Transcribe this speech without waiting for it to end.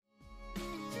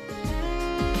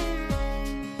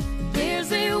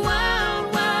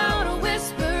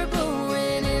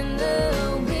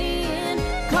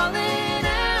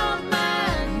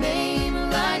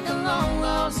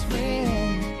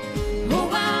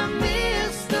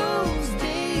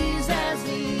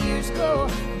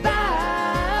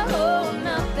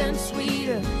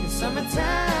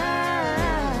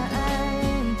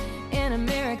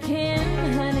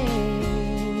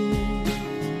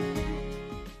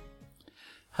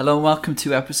Hello and welcome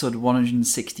to episode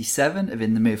 167 of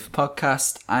In the Mood for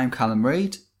Podcast. I'm Callum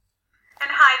Reid. And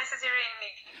hi, this is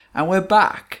Irene. And we're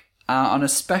back on a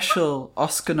special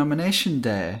Oscar nomination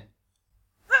day.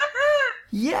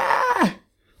 Yeah!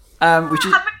 Happy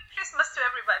Christmas to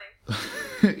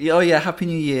everybody. Oh yeah, Happy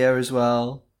New Year as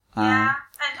well. Yeah, and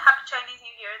Happy Chinese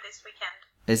New Year this weekend.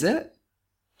 Is it?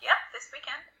 Yeah, this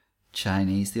weekend.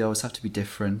 Chinese, they always have to be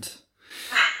different.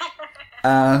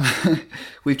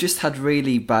 We've just had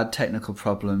really bad technical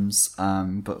problems,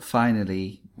 but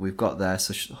finally we've got there,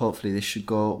 so hopefully this should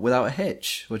go without a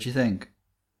hitch. What do you think?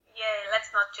 Yeah, let's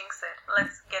not jinx it.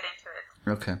 Let's get into it.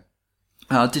 Okay.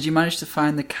 Did you manage to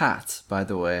find the cat, by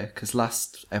the way? Because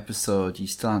last episode you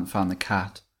still hadn't found the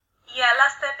cat. Yeah,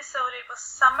 last episode it was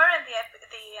summer and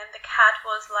the cat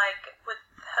was like with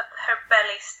her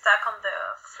belly stuck on the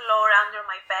floor under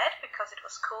my bed because it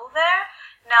was cool there.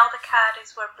 Now the cat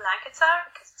is where blankets are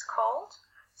because it's cold.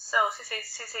 So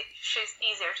she's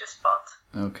easier to spot.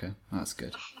 Okay, that's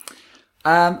good.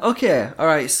 Okay,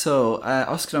 alright, so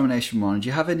Oscar nomination one. Do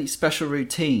you have any special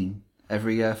routine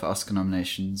every year for Oscar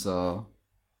nominations or?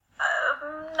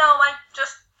 No, I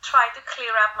just try to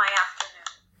clear up my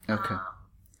afternoon. Okay.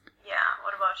 Yeah,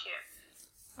 what about you?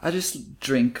 I just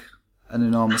drink an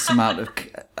enormous amount of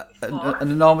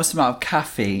an enormous amount of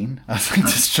caffeine. I think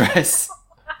to stress.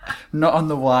 Not on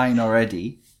the wine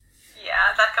already.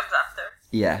 Yeah, that comes after.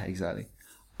 Yeah, exactly.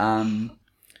 And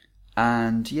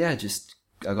yeah, just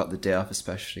I got the day off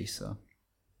especially, so.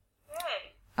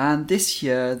 Yay. And this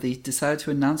year they decided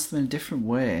to announce them in a different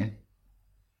way.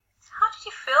 How did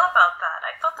you feel about that?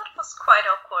 I thought that was quite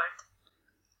awkward.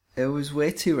 It was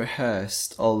way too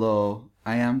rehearsed, although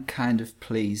I am kind of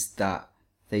pleased that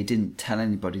they didn't tell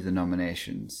anybody the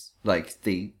nominations. Like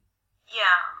the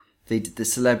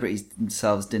celebrities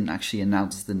themselves didn't actually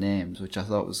announce the names, which I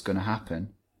thought was going to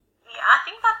happen. Yeah, I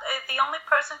think that the only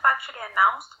person who actually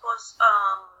announced was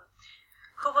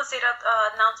who was it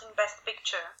announcing Best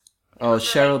Picture?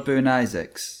 Cheryl Boone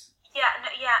Isaacs. Yeah, and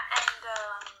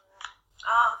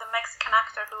the Mexican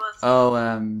actor who was.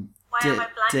 Why am I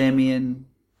blanking? Damien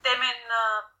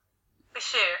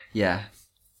Bashir. Yeah.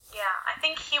 Yeah, I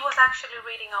think he was actually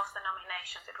reading off the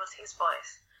nominations. It was his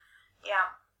voice. Yeah.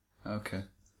 Okay.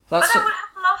 But I would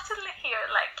have loved to hear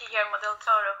Guillermo del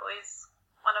Toro, who is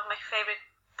one of my favorite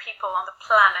people on the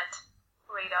planet,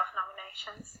 read off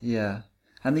nominations. Yeah.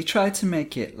 And they tried to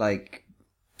make it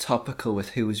topical with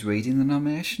who was reading the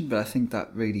nomination, but I think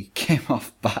that really came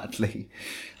off badly.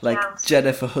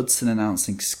 Jennifer Hudson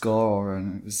announcing score,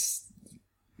 and it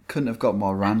couldn't have got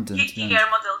more random.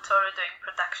 Guillermo del Toro doing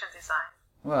production design.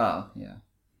 Well, yeah.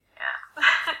 Yeah.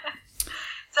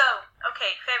 So,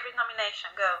 okay, favorite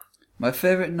nomination, go. My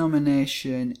favourite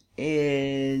nomination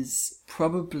is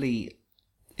probably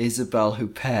Isabelle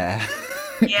Huppert.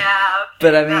 Yeah, okay.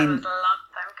 But that was a long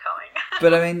time coming.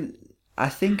 But I mean, I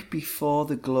think before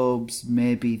the Globes,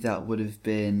 maybe that would have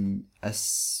been a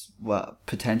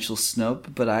potential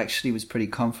snub, but I actually was pretty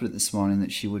confident this morning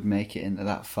that she would make it into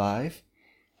that 5.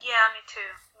 Yeah, me too.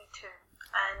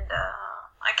 And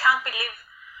I can't believe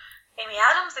Amy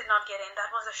Adams did not get in.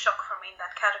 That was a shock for me in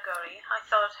that category. I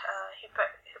thought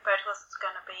Huppert was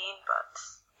going to be in, but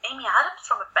Amy Adams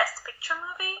from a Best Picture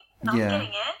movie not getting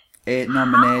in? 8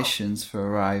 nominations for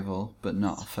Arrival, but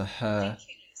not for her.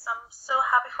 Ridiculous. I'm so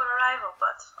happy for Arrival,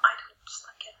 but I just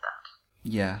don't get that.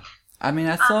 Yeah. I mean,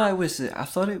 I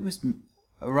thought it was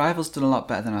Arrival's done a lot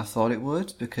better than I thought it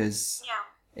would, because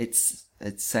it's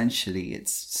essentially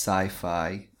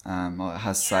sci-fi, or it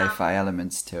has sci-fi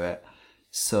elements to it.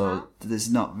 So there's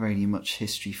not really much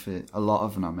history for a lot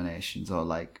of nominations, or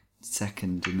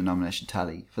second in the nomination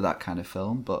tally for that kind of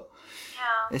film, but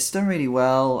it's done really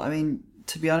well. I mean,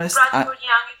 to be honest, Bradford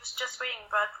Young, it was just reading,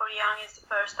 Bradford Young is the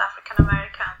first African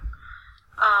American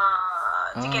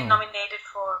to get nominated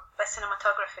for Best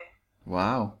Cinematography.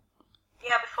 Wow.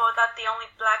 Yeah, before that, the only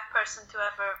black person to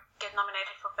ever get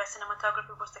nominated for Best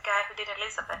Cinematography was the guy who did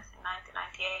Elizabeth in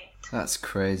 1998. That's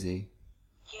crazy.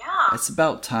 Yeah. It's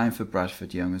about time for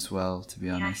Bradford Young as well, to be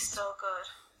honest. Yeah, he's so good.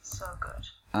 So good.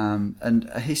 And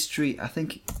a history, I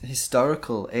think,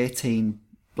 historical 18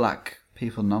 black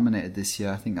people nominated this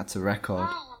year. I think that's a record.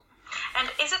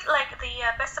 And is it the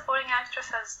Best Supporting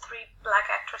Actress has 3 black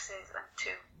actresses and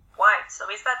 2 white? So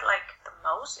is that the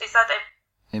most? Is that a...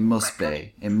 It must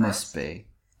be. It must be.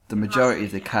 The majority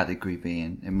of the category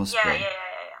being, it must be.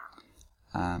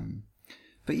 Yeah.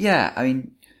 But yeah, I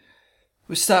mean,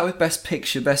 we'll start with Best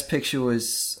Picture. Best Picture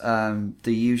was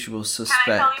The Usual Suspects.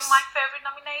 Can I tell you my favourite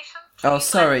nomination? Oh,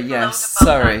 sorry, yes.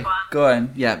 Sorry. Go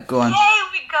on. Yeah, go on. Yay,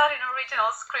 we got an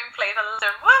original screenplay.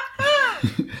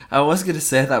 Woohoo! I was going to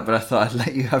say that, but I thought I'd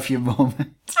let you have your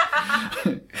moment.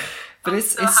 But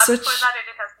it's happy such. for that.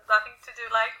 It has nothing to do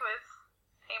like with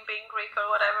him being Greek or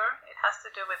whatever. It has to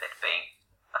do with it being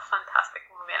a fantastic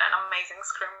movie and an amazing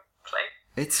screenplay.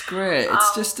 It's great.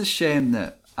 It's just a shame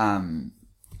that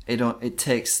it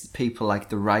takes people like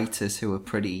the writers who are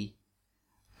pretty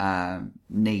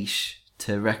niche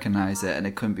to recognise it, and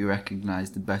it couldn't be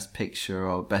recognised the Best Picture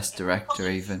or Best Director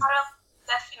even.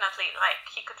 Definitely, like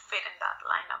he could fit in that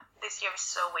lineup. This year is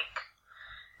so weak.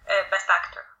 Best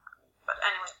Actor, but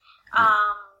anyway,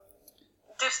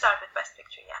 do start with Best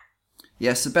Picture, yeah.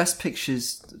 Yes, the Best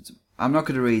Pictures. I'm not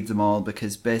going to read them all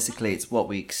because basically it's what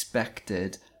we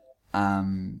expected.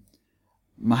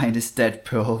 Minus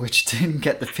Deadpool, which didn't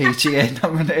get the PGA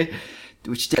nomination,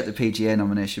 which did get the PGA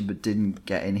nomination but didn't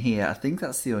get in here. I think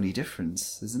that's the only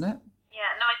difference, isn't it?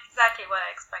 Yeah, no, it's exactly what I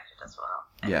expected as well.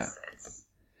 It's,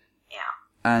 yeah.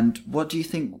 And what do you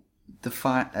think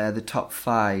the top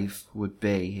 5 would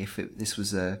be if this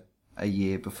was a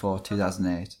year before 2008?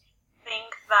 I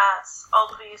think that's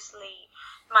obviously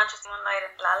Manchester Moonlight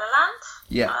and La La Land.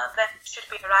 Yeah. Then should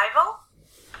be Arrival.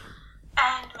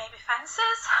 And maybe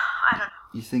Fences. I don't know.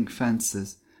 You think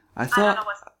Fences? I don't know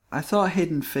I thought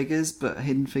Hidden Figures, but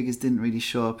Hidden Figures didn't really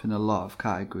show up in a lot of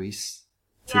categories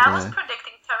today. Yeah, I was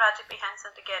predicting Taraji P.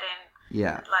 Henson to get in.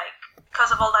 Yeah. Like,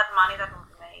 because of all that money that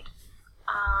movie made.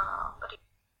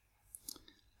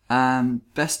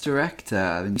 But Best Director,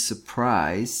 I mean,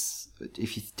 surprise.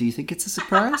 Do you think it's a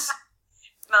surprise?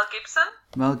 Mel Gibson?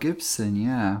 Mel Gibson,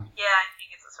 yeah. Yeah, I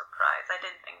think it's a surprise. I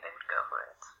didn't think they would go for it.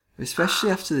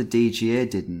 Especially after the DGA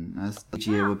didn't. I thought the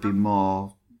DGA would be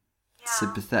more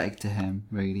sympathetic to him,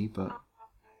 really, but...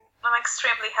 I'm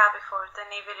extremely happy for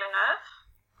Denis Villeneuve.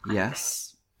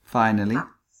 Yes, finally.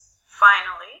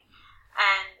 Finally.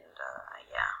 And,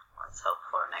 let's hope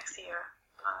for next year.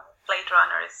 Blade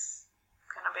Runner is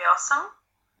going to be awesome.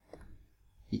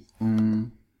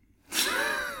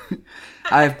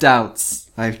 I have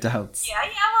doubts. Yeah,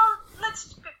 well,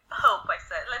 let's hope, I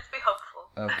said. Let's be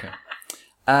hopeful. Okay.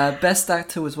 Best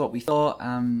Actor was what we thought.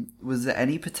 Was there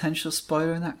any potential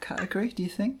spoiler in that category, do you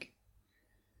think?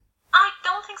 I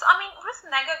don't think so. I mean, Ruth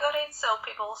Negga got in, so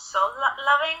people so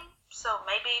loving. So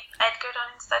maybe Edgar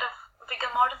Dunn instead of Viggo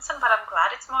Mortensen, but I'm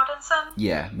glad it's Mortensen.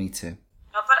 Yeah, me too.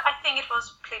 No, but I think it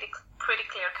was pretty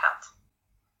clear cut.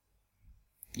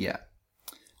 Yeah.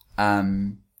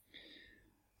 And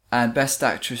Best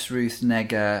Actress Ruth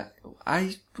Negga,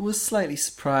 I was slightly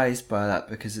surprised by that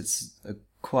because it's a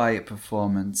quiet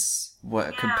performance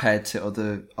compared to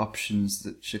other options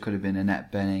that she could have been Annette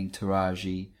Bening,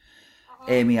 Taraji,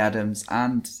 Amy Adams,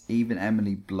 and even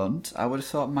Emily Blunt. I would have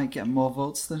thought might get more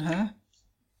votes than her.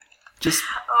 Just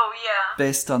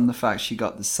based on the fact she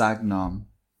got the SAG nom.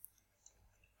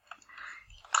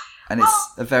 And it's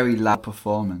a very loud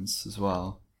performance as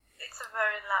well. It's a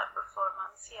very loud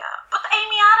performance, yeah. But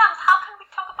Amy Adams, how can we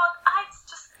talk about... it's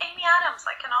just Amy Adams.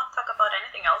 I cannot talk about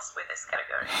anything else with this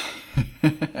category.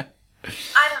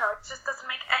 I don't know, it just doesn't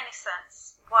make any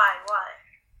sense. Why?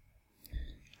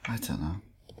 I don't know.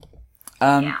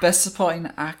 Best Supporting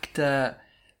Actor,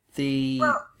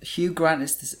 Hugh Grant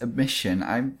is this admission.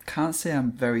 I can't say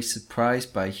I'm very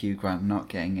surprised by Hugh Grant not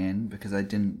getting in because I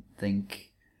didn't think...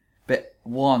 But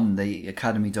one, the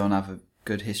Academy don't have a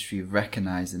good history of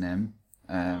recognising him.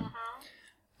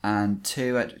 And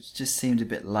two, it just seemed a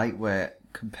bit lightweight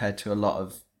compared to a lot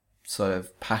of sort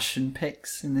of passion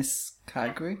picks in this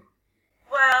category.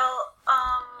 Well,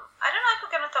 I don't know if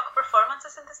we're going to talk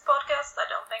performances in this podcast. I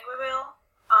don't think we will.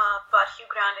 But Hugh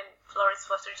Grant and Florence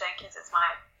Foster Jenkins is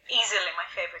easily my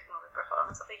favorite movie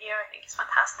performance of the year. I think it's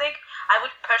fantastic. I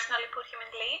would personally put him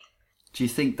in lead. Do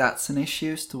you think that's an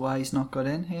issue as to why he's not got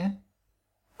in here?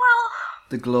 Well...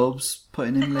 The Globes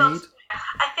putting him lead?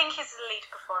 I think his lead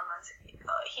performance,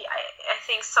 I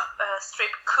think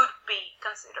Streep could be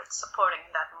considered supporting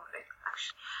in that movie,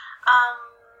 actually.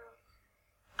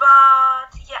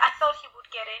 But, yeah, I thought he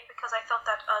would get in because I thought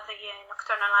that the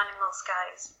Nocturnal Animals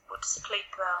guys would split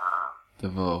the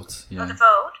vote, yeah. The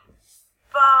vote.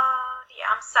 But,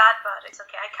 yeah, I'm sad, but it's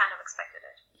okay. I kind of expected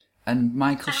it. And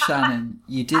Michael Shannon,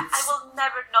 you did... I will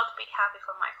never not be happy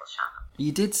for Michael Shannon.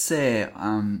 You did say,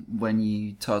 when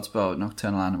you talked about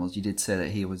Nocturnal Animals, you did say that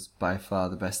he was by far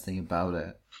the best thing about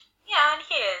it. Yeah, and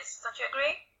he is. Don't you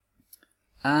agree?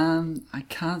 I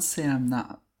can't say I'm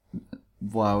that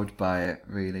wowed by it,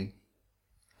 really.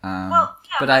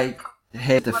 But I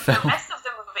hate the film. The rest of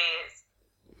the movie is.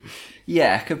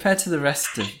 Yeah, compared to the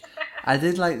rest of... I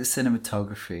did like the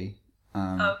cinematography.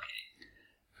 Okay.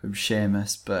 From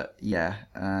Seamus, but yeah,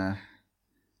 that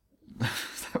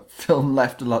film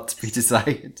left a lot to be desired.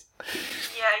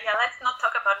 Yeah, let's not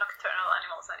talk about Nocturnal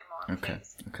Animals anymore.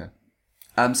 Okay.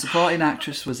 Supporting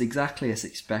actress was exactly as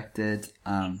expected.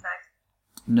 Exactly.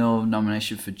 No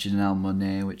nomination for Janelle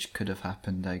Monáe, which could have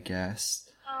happened, I guess.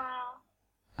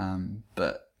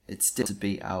 But it's still to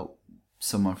beat out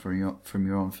someone from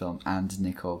your own film and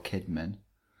Nicole Kidman.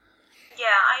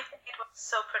 Yeah, I think it was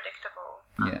so predictable.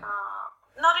 Yeah.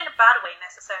 Not in a bad way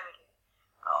necessarily.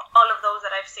 All of those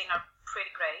that I've seen are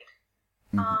pretty great.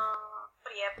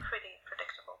 But yeah, pretty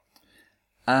predictable.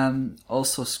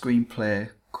 Also, screenplay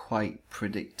quite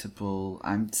predictable.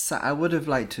 I would have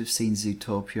liked to have seen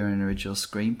Zootopia in an original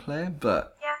screenplay,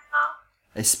 but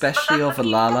especially over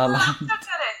La La Land.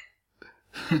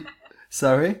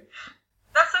 Sorry?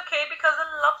 That's okay because the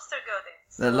lobster got in.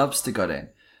 So. The lobster got in.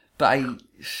 But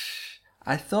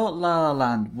I thought La La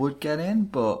Land would get in,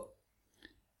 but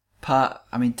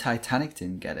Titanic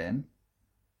didn't get in.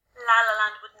 La La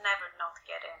Land would never not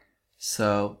get in.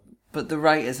 So, but the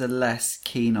writers are less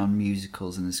keen on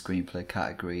musicals in the screenplay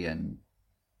category, and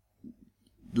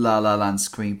La La Land's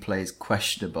screenplay is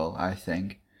questionable, I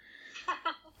think,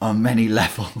 on many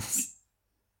levels.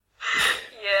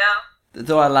 Yeah.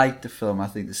 Though I like the film, I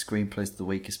think the screenplay is the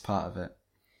weakest part of it.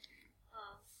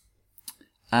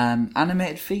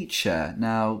 Animated feature.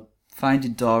 Now,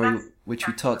 Finding Dory, which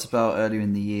we talked about earlier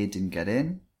in the year, didn't get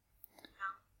in.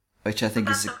 Which I think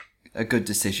is a good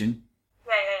decision.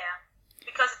 Yeah.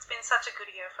 Because it's been such a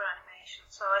good year for animation,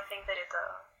 so I think that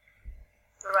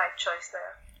it's the right choice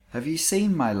there. Have you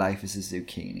seen My Life as a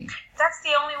Zucchini? That's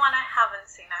the only one I haven't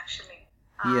seen, actually.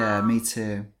 Yeah, me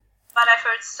too. But I've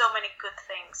heard so many good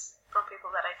things from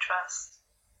people that I trust.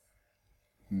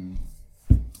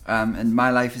 And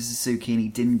My Life as a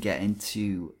Zucchini didn't get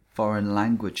into foreign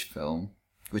language film,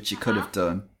 which it could have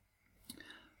done.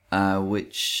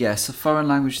 So foreign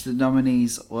language, the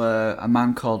nominees were A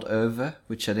Man Called Ove,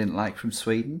 which I didn't like, from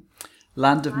Sweden,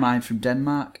 Land of Mine from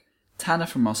Denmark, Tanner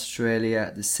from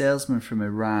Australia, The Salesman from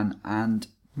Iran, and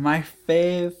my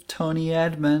fave, Tony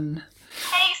Edman.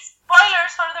 Hey,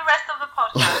 spoilers for the rest of the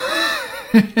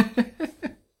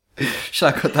podcast. Shall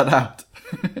I cut that out?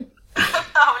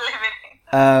 I'll leave it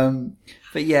in.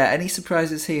 But yeah, any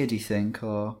surprises here, do you think?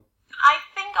 Or I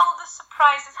think all the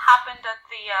surprises happened at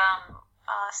the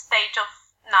stage of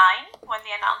 9, when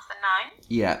they announced the 9.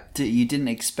 Yeah, you didn't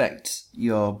expect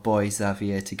your boy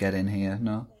Xavier to get in here,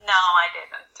 no? No, I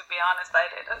didn't. To be honest, I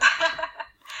didn't.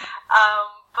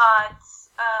 But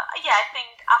I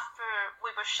think after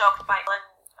we were shocked by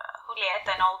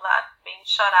Julieta and all that being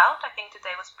shut out, I think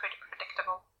today was pretty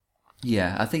predictable.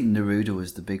 Yeah, I think Neruda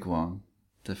was the big one.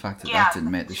 The fact that that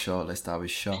didn't make the shortlist, I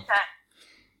was shocked.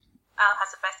 Al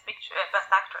has the best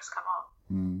actress, come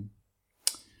on.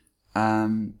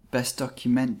 Best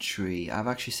documentary. I've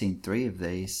actually seen 3 of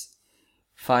these.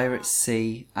 Fire at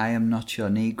Sea, I Am Not Your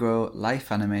Negro,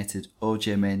 Life Animated,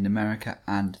 OJ Made in America,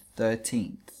 and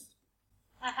 13th.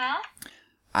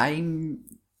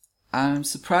 I'm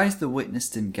surprised The Witness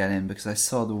didn't get in, because I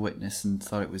saw The Witness and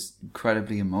thought it was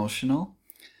incredibly emotional.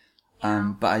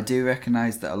 But I do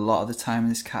recognise that a lot of the time in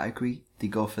this category, they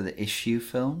go for the issue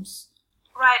films.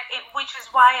 Right, which is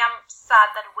why I'm sad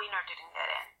that Winner didn't get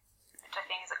in, which I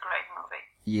think is a great movie.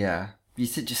 Yeah.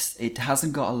 It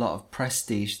hasn't got a lot of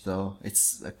prestige, though.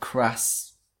 It's a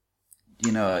crass,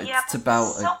 it's about...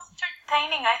 It's so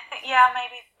entertaining, I think. Yeah,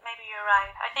 maybe you're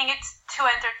right. I think it's too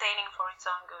entertaining for its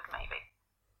own good, maybe.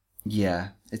 Yeah,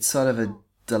 it's sort of a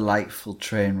delightful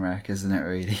train wreck, isn't it,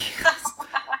 really?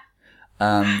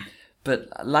 But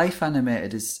Life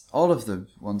Animated is... All of the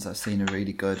ones I've seen are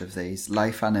really good of these.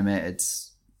 Life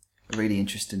Animated's a really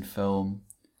interesting film,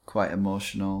 quite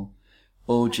emotional.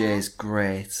 OJ is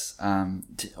great.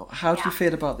 How do you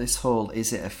feel about this whole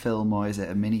is it a film or is it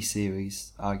a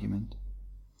mini-series argument?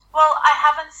 Well, I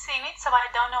haven't seen it, so I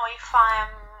don't know if I'm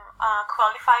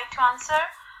qualified to answer.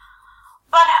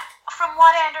 But from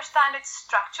what I understand, it's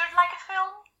structured like a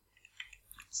film.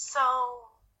 So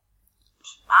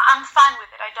I'm fine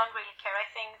with it. I don't really care. I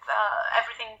think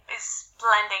everything is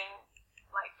blending,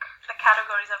 like the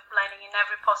categories are blending in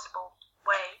every possible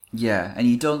way. Yeah, and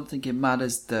you don't think it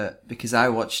matters that, because I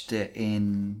watched it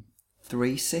in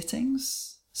 3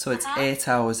 sittings, so it's 8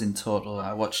 hours in total.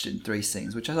 I watched it in 3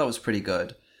 sittings, which I thought was pretty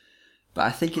good. But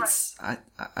I think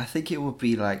I think it would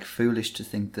be like foolish to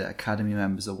think that Academy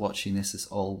members are watching this as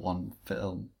all one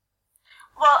film.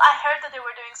 Well, I heard that they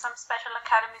were doing some special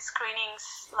Academy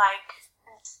screenings, like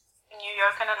in New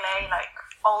York and LA, like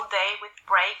all day with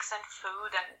breaks and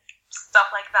food and stuff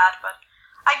like that. But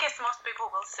I guess most people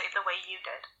will see it the way you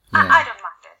did. Yeah. I don't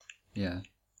mind it. Yeah.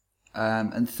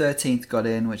 And 13th got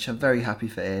in, which I'm very happy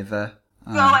for Ava.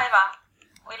 Go Ava.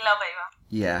 We love Ava.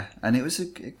 Yeah, and it's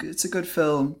a good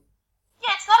film.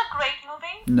 Yeah, it's not a great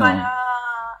movie, but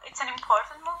it's an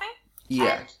important movie.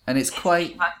 Yeah, and it's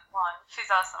quite... She's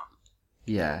awesome.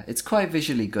 Yeah, it's quite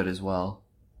visually good as well.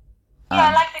 Yeah,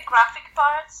 I like the graphic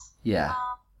parts. Yeah.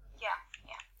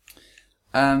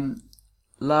 Yeah.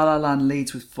 La La Land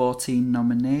leads with 14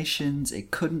 nominations. It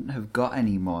couldn't have got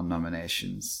any more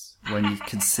nominations when you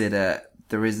consider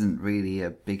there isn't really a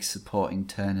big supporting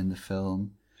turn in the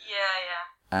film.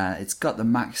 Yeah. It's got the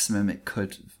maximum it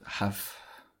could have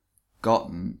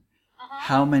gotten.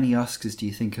 How many Oscars do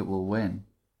you think it will win?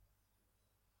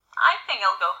 I think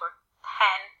I'll go for 10,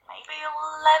 maybe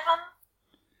 11.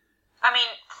 I mean,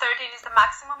 13 is the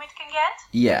maximum it can get.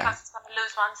 Yeah. Because it's going to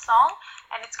lose one song,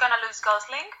 and it's going to lose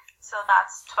Gosling, so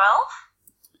that's 12.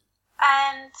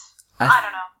 And I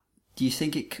don't know. Do you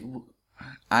think it...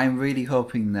 I'm really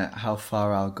hoping that How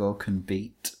Far I'll Go can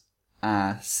beat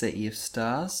City of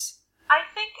Stars. I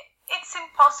think it's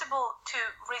impossible to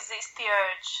resist the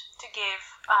urge to give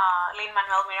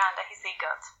Lin-Manuel Miranda his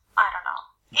EGOT. I don't know.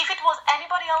 If it was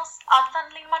anybody else other than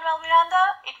Lin-Manuel Miranda,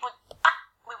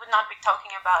 we would not be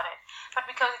talking about it. But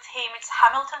because it's him, it's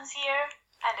Hamilton's year,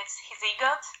 and it's his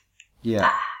EGOT.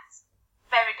 Yeah. It's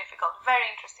very difficult, very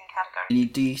interesting category.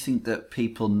 Do you think that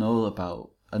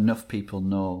enough people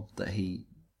know that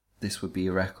this would be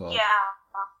a record? Yeah,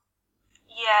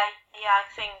 I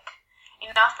think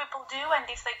enough people do, and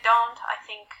if they don't, I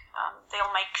think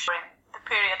they'll make sure in the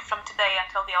period from today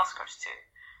until the Oscars to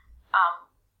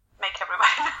make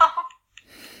everybody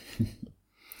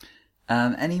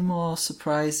know. Any more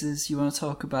surprises you want to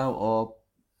talk about, or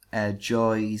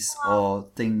joys, or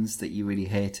things that you really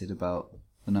hated about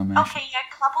the nomination? Okay, yeah,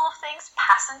 a couple of things.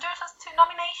 Passengers has 2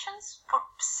 nominations for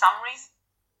some reason.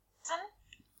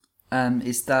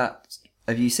 Is that...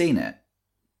 Have you seen it?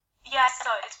 Yeah, I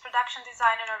saw it. It's production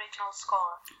design and original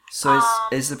score. So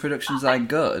is the production design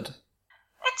good?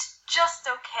 It's just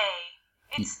okay.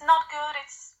 It's not good.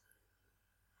 It's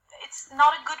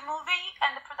not a good movie,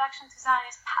 and the production design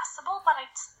is passable, but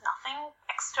it's nothing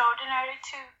extraordinary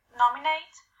to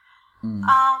nominate.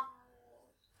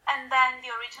 And then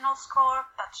the original score,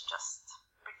 that's just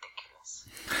ridiculous.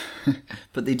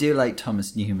 But they do like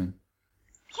Thomas Newman.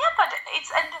 Yeah, but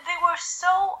and they were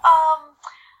so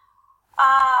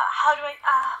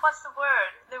what's the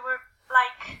word? They were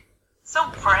like so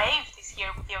brave this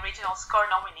year with the original score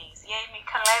nominees. Yay,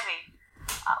 Mika Levy.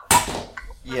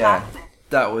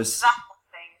 That was...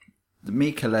 The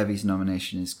Mika Levy's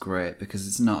nomination is great because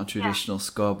it's not a traditional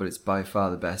score, but it's by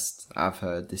far the best I've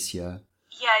heard this year.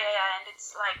 Yeah, and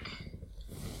it's like,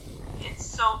 it's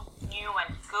so new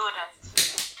and good, and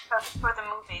for the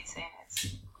movie it's in,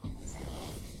 it's amazing.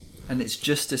 And it's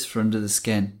justice for Under the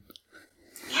Skin.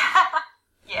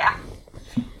 Yeah.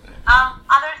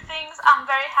 Other things, I'm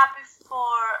very happy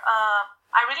for,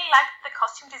 I really liked the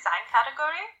costume design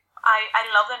category. I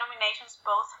love the nominations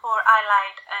both for I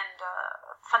Lied and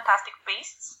Fantastic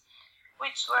Beasts,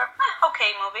 which were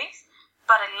okay movies,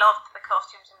 but I loved the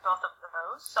costumes in both of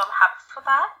those, so I'm happy for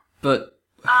that. But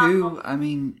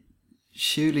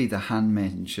surely The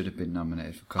Handmaiden should have been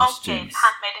nominated for costumes. Okay,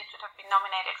 Handmaiden should have been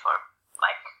nominated for,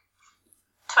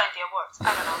 20 awards,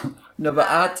 I don't know. No, but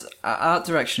art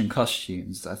direction and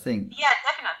costumes, I think. Yeah,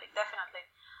 definitely.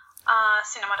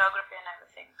 Cinematography and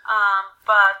everything.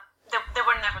 But they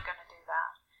were never going to do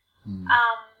that.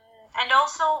 And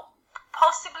also,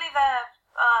 possibly the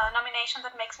nomination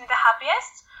that makes me the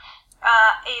happiest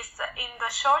is in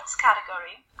the shorts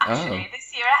category. Actually,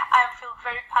 this year I feel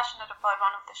very passionate about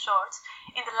one of the shorts.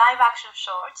 In the live action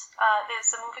shorts,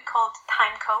 there's a movie called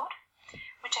Time Code,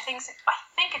 which I think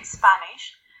it's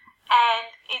Spanish,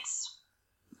 and it's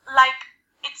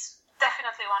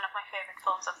definitely one of my favorite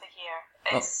films of the year.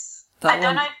 I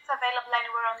don't know if it's available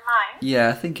anywhere online. Yeah,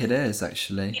 I think it is,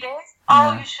 actually. It is?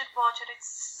 Oh, you should watch it.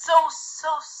 It's so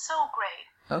great.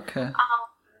 Okay. And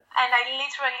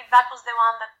that was the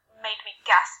one that made me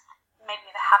gasp, made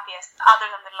me the happiest, other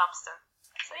than The Lobster.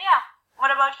 So yeah, what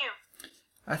about you?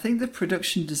 I think the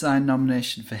production design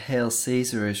nomination for Hail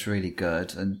Caesar is really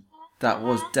good, and that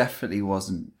definitely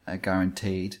wasn't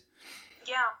guaranteed.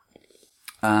 Yeah.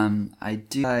 I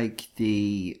do like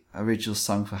the original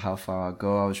song for How Far I'll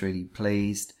Go. I was really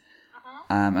pleased.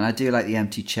 And I do like The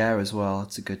Empty Chair as well.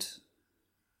 It's a good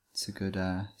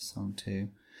song too.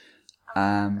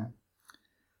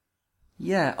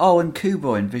 Yeah. Oh, and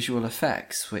Kubo in visual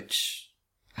effects, which...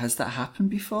 Has that happened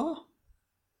before?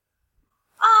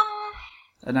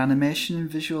 An animation in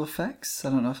visual effects? I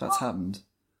don't know if that's happened.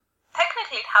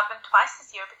 Technically it happened twice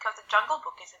this year because The Jungle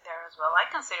Book is in there as well. I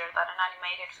consider that an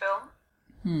animated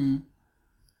film.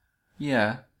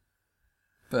 Yeah.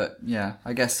 But, yeah,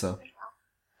 I guess so.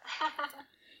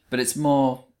 But it's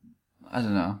more... I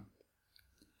don't know.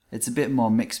 It's a bit more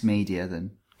mixed media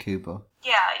than Kubo.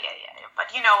 Yeah,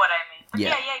 you know what I mean. But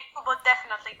Yeah. Kubo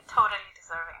definitely totally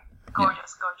deserving.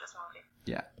 Gorgeous movie.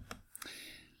 Yeah.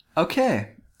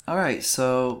 Okay. All right.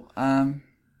 So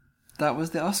that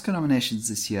was the Oscar nominations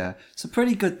this year. So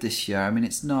pretty good this year. I mean,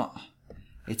 it's not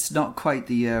quite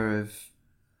the year of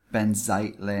Ben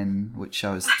Zeitlin, which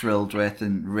I was thrilled with,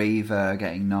 and Reva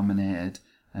getting nominated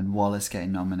and Wallace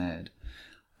getting nominated.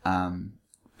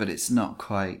 But it's not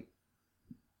quite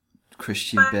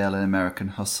Christian Bale and American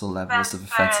Hustle levels of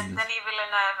offensiveness. Denis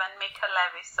Villeneuve and Michael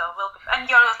Levy, so we'll be and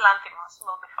Yorgos Lanthimos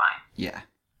will be fine. Yeah.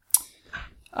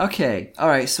 Okay. All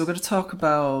right. So we're going to talk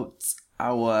about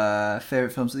our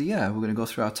favorite films of the year. We're going to go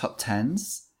through our top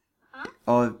 10s.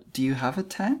 Or do you have a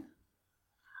 10?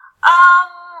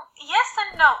 Yes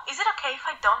and no. Is it okay if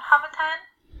I don't have a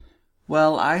 10?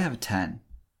 Well, I have a 10.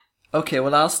 Okay,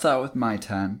 well, I'll start with my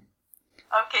 10.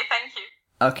 Okay, thank you.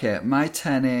 Okay, my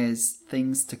 10 is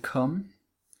Things to Come.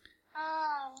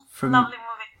 From lovely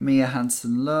movie. Mia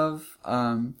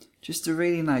Hansen-Løve. Just a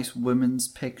really nice woman's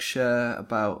picture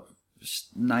about...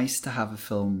 Just nice to have a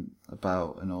film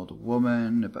about an older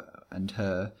woman and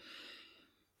her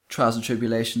trials and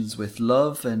tribulations with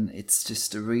love, and it's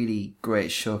just a really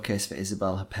great showcase for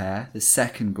Isabelle Huppert. The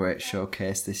second great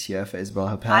showcase this year for Isabelle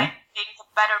Huppert. I think a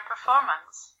better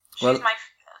performance. I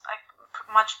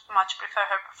much prefer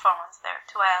her performance there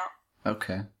to Elle.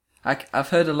 Okay. I've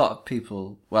heard a lot of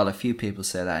people, well, a few people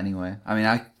say that anyway. I mean,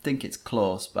 I think it's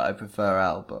close, but I prefer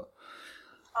Elle, but...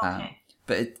 Okay.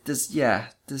 But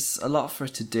there's a lot for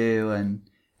it to do, and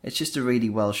it's just a really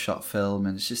well shot film,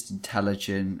 and it's just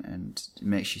intelligent, and it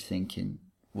makes you think in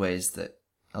ways that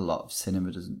a lot of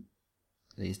cinema doesn't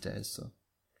these days. So,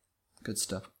 good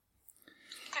stuff.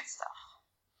 Good stuff.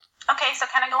 Okay, so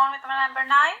can I go on with my number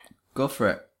 9? Go for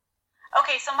it.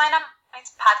 Okay, so my number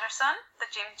is Patterson, the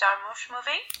Jim Jarmusch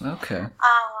movie. Okay.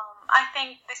 I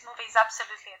think this movie is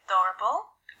absolutely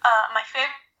adorable. My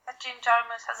favorite that Jim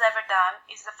Jarmusch has ever done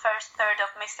is the first third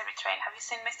of Mystery Train. Have you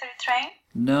seen Mystery Train?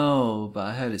 No, but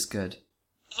I heard it's good.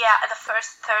 Yeah, the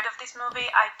first third of this movie,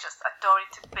 I just adore it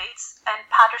to bits. And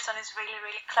Patterson is really,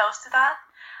 really close to that.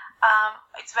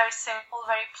 It's very simple,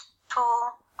 very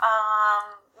peaceful,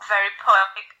 very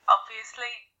poetic,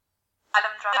 obviously.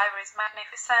 Adam Driver is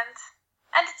magnificent.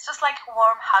 And it's just like a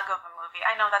warm hug of a movie.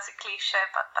 I know that's a cliche,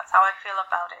 but that's how I feel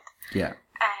about it. Yeah.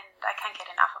 And I can't get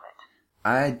enough of it.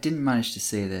 I didn't manage to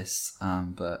see this,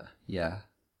 but yeah,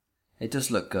 it does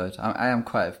look good. I am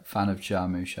quite a fan of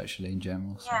Jarmusch actually in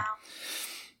general. So. Yeah.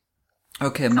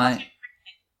 Okay,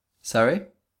 Sorry?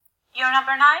 Your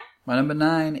number 9? My number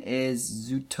 9 is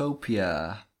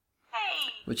Zootopia.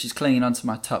 Hey. Which is clinging onto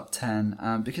my top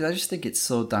 10 because I just think it's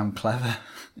so damn clever.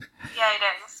 Yeah, it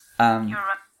is. You're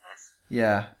right, it is.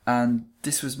 Yeah, and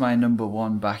this was my number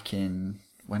 1 back in...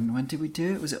 When did we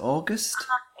do it? Was it August?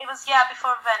 It was,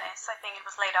 before Venice. I think it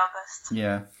was late August.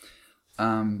 Yeah.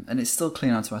 And it's still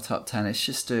clinging onto my top 10. It's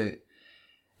just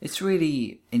it's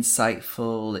really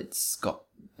insightful. It's got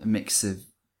a mix of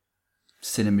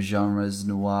cinema genres,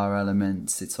 noir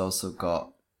elements. It's also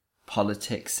got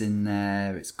politics in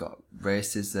there. It's got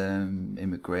racism,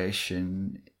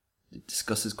 immigration. It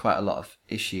discusses quite a lot of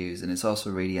issues, and it's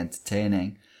also really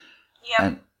entertaining. Yeah.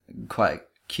 And quite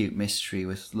cute mystery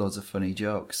with loads of funny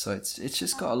jokes. So it's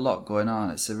just got a lot going on.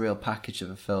 It's a real package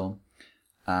of a film,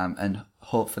 and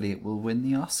hopefully it will win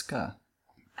the Oscar.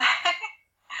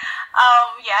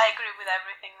 Yeah, I agree with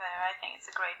everything there. I think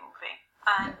it's a great movie,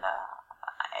 and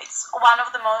it's one of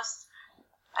the most.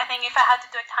 I think if I had to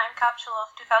do a time capsule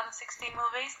of 2016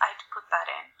 movies, I'd put that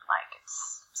in. Like,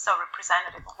 it's so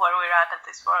representative of where we're at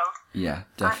this world. Yeah,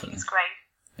 definitely. I think it's great.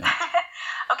 Yeah.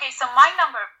 Okay, so my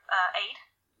number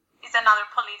 8 is another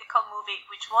political movie,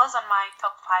 which was on my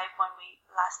top 5 when we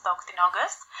last talked in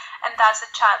August, and that's A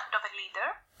Childhood of a Leader.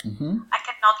 Mm-hmm. I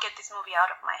cannot get this movie out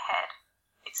of my head.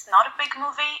 It's not a big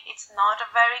movie, it's not a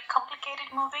very complicated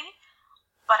movie,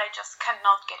 but I just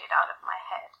cannot get it out of my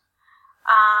head.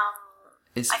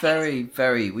 It's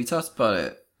very, we talked about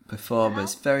it before, but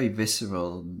it's very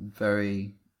visceral and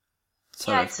very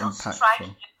sort of it's so impactful.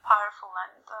 striking and powerful,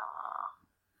 and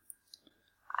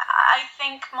I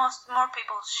think more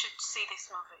people should see this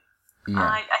movie. Yeah.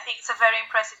 I think it's a very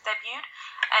impressive debut,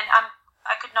 and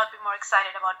I could not be more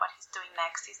excited about what he's doing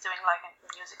next. He's doing like a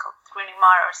musical, Rooney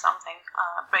Mara or something,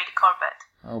 Brady Corbett.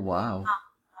 Oh, wow.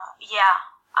 Yeah,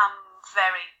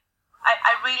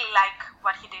 I really like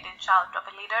what he did in Childhood of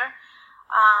a Leader,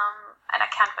 and I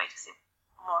can't wait to see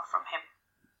more from him.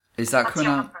 Is that coming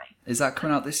out? Is that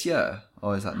coming out this year,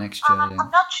 or is that next year? I'm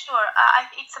not sure.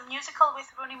 It's a musical with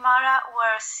Rooney Mara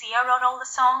where Sia wrote all the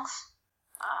songs.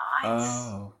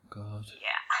 Oh God.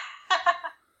 Yeah.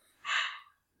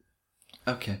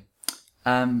 Okay.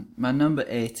 My number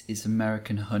 8 is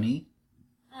American Honey.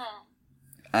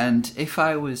 And if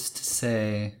I was to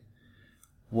say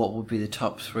what would be the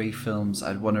top 3 films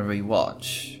I'd want to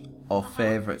rewatch, or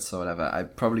favourites or whatever,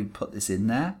 I'd probably put this in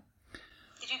there.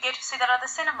 Did you get to see that at the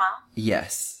cinema?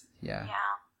 Yes, yeah.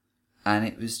 Yeah. And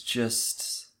it was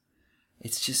just...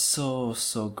 It's just so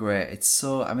great. It's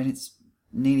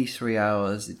nearly 3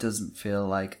 hours. It doesn't feel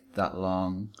like that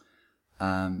long.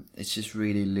 It's just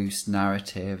really loose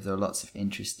narrative. There are lots of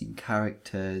interesting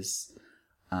characters.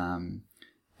 And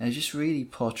it just really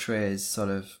portrays sort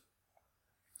of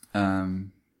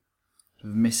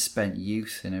misspent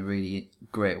youth in a really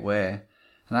great way.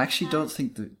 And I actually don't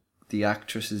think that the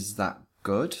actress is that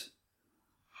good.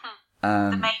 The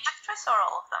main actress or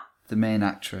all of them? The main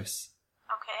actress.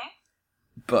 Okay.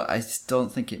 But I just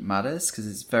don't think it matters because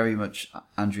it's very much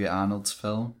Andrea Arnold's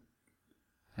film.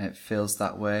 And it feels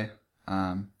that way.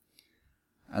 And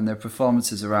their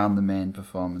performances around the main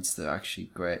performance, they're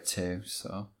actually great too.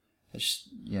 So, I just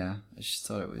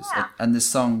thought it was... Yeah. And the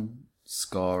song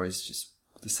score is just...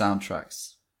 The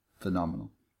soundtrack's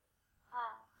phenomenal.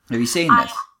 Have you seen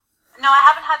this? No, I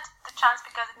haven't had the chance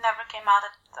because it never came out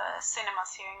at the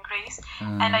cinemas here in Greece.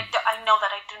 And I know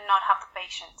that I do not have the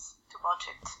patience to watch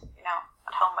it,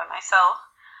 at home by myself.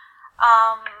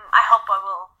 I hope I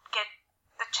will get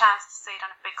the chance to see it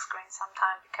on a big screen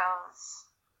sometime because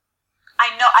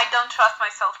I know I don't trust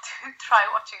myself to try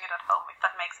watching it at home, if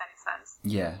that makes any sense.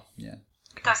 Yeah.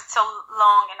 Because it's so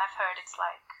long and I've heard it's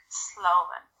like slow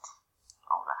and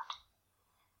all that.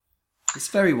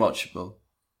 It's very watchable.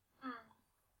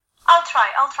 I'll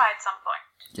try at some point.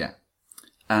 Yeah.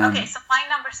 Okay, so my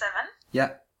number 7.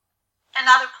 Yeah.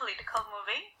 Another political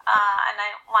movie, and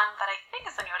one that I think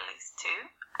is on your list too,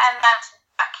 and that's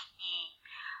Jackie.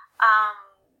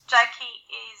 Jackie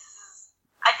is,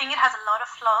 I think it has a lot of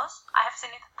flaws. I have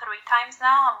seen it 3 times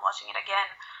now. I'm watching it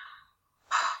again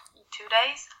in 2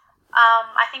 days.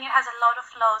 I think it has a lot of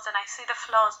flaws, and I see the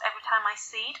flaws every time I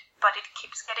see it, but it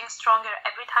keeps getting stronger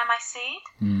every time I see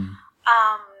it.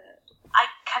 I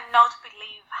cannot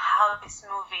believe how this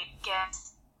movie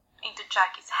gets into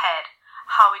Jackie's head,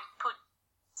 how it puts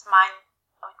mind,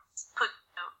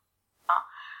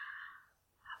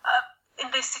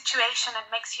 in this situation and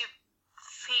makes you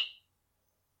feel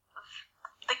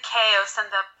the chaos and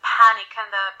the panic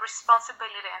and the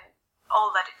responsibility and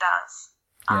all that it does.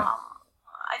 Yeah.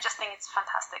 I just think it's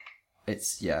fantastic.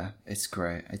 It's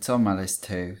great. It's on my list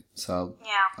too, so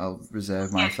I'll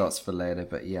reserve my thoughts for later,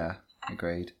 but yeah,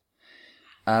 agreed.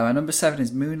 My number 7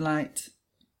 is Moonlight.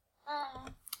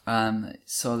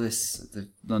 Saw this at the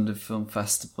London Film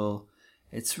Festival.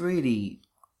 You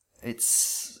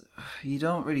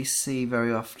don't really see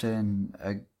very often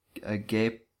a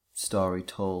gay story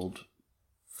told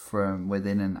from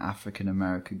within an African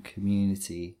American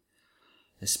community,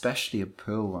 especially a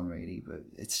poor one really, but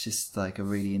it's just like a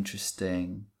really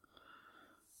interesting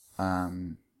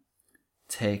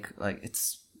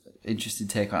interesting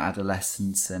take on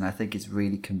adolescence, and I think it's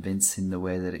really convincing the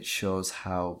way that it shows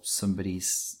how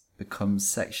somebody's becomes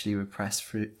sexually repressed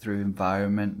through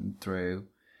environment and through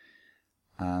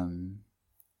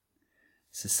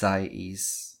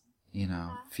society's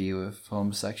view of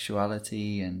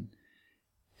homosexuality, and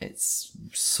it's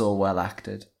so well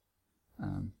acted.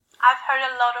 I've heard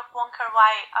a lot of Wong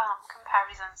Kar-wai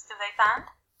comparisons. Do they sound?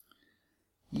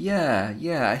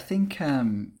 Yeah, I think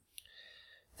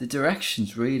the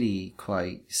direction's really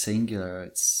quite singular.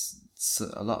 It's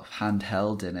a lot of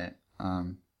handheld in it,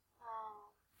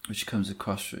 which comes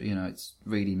across, it's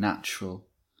really natural.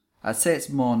 I'd say it's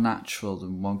more natural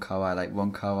than Wong Kar-wai. Like,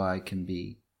 Wong Kar-wai can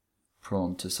be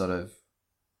prone to sort of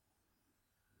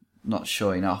not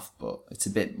showing off, but it's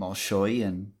a bit more showy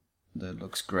and it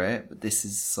looks great. But this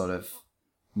is sort of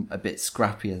a bit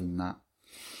scrappier than that.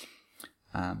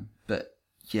 But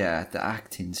yeah, the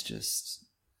acting's just,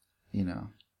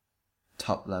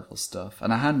 top level stuff.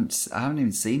 And I haven't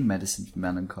even seen Medicine for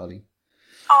Melancholy.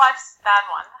 Oh, I've seen that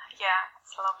one. Yeah,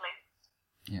 it's lovely.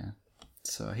 Yeah,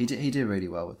 so he did really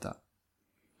well with that.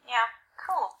 Yeah,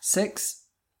 cool. 6.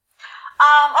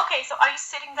 Okay, so are you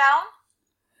sitting down?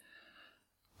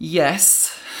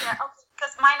 Yes. Yeah, okay,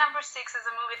 because my number 6 is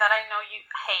a movie that I know you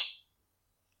hate.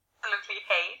 Absolutely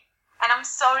hate. And I'm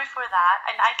sorry for that,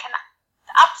 and I can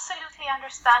absolutely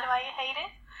understand why you hate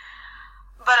it.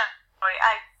 But sorry,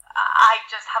 I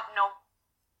just have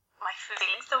my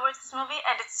feelings towards this movie,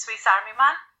 and it's Swiss Army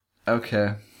Man.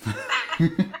 Okay.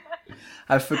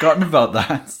 I've forgotten about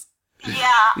that.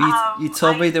 Yeah. You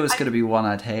told me there was going to be one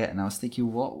I'd hate, and I was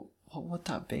thinking, what would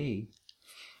that be?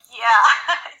 Yeah,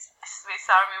 it's Swiss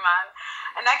Army Man.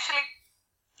 And actually,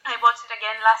 I watched it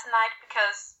again last night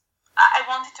because I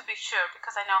wanted to be sure,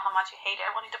 because I know how much you hate it.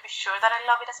 I wanted to be sure that I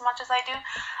love it as much as I do.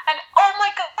 And oh my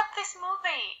god, this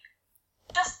movie!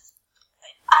 Just,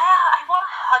 I want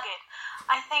to hug it.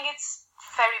 I think it's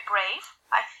very brave.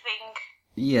 I think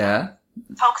Yeah.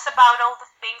 it talks about all the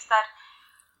things that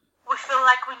we feel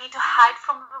like we need to hide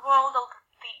from the world, all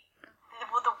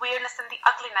the weirdness and the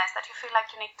ugliness that you feel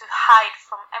like you need to hide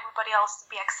from everybody else to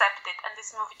be accepted. And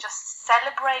this movie just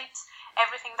celebrates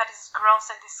everything that is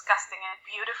gross and disgusting and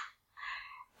beautiful.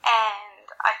 And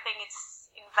I think it's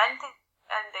inventive,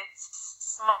 and it's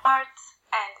smart,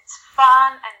 and it's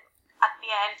fun, and at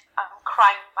the end I'm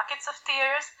crying buckets of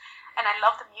tears, and I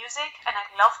love the music, and I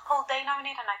love Paul Dano in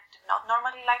it, and I do not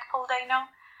normally like Paul Dano.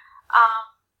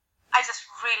 I just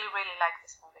really, really like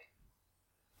this movie.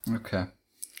 Okay.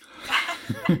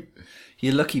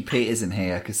 You're lucky Pete isn't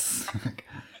here, because...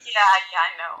 yeah, I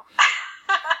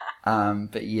know.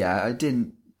 But yeah, I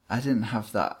didn't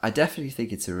have that. I definitely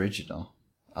think it's original.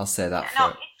 I'll say that for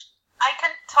it. I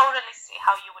can totally see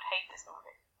how you would hate this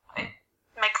movie.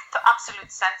 It makes absolute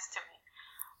sense to me.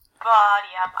 But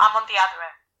yeah, I'm on the other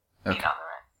end. Okay. The other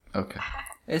end. Okay.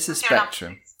 It's a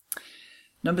spectrum.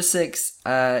 Number 6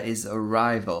 is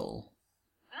Arrival.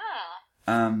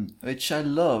 Which I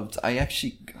loved.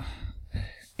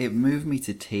 It moved me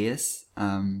to tears.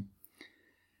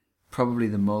 Probably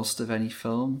the most of any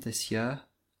film this year.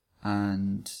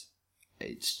 And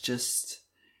it's just...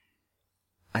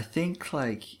 I think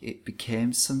like it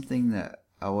became something that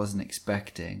I wasn't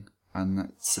expecting, and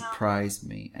that surprised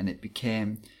me. And it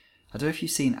became... I don't know if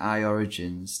you've seen I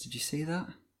Origins. Did you see that?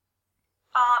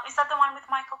 Is that the one with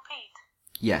Michael Pete?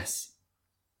 Yes.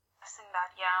 I've seen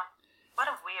that, yeah. What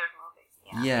a weird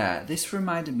movie. Yeah, this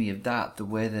reminded me of that, the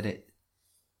way that it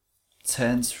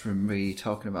turns from really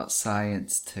talking about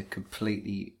science to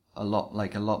completely a lot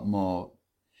more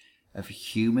of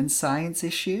human science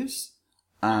issues.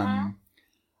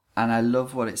 And I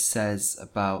love what it says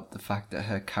about the fact that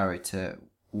her character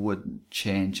wouldn't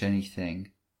change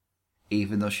anything.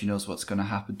 Even though she knows what's going to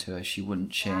happen to her, she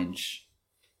wouldn't change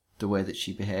the way that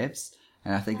she behaves.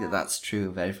 And I think that that's true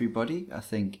of everybody. I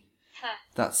think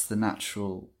that's the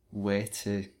natural way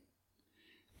to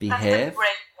behave. That's the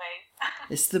brave way.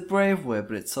 It's the brave way,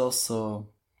 but it's also,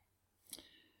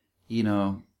 you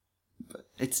know,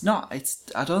 it's not,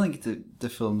 I don't think the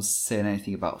film's saying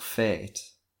anything about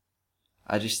fate.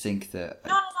 I just think that...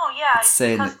 No, yeah, it's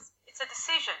saying because that, it's a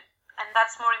decision, and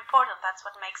that's more important. That's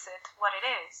what makes it what it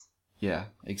is. Yeah,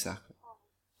 exactly.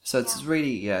 So it's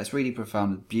really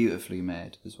profound and beautifully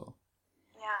made as well.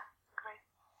 Yeah, great.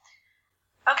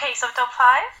 Okay, so top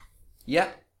 5? Yeah.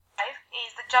 5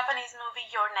 is the Japanese movie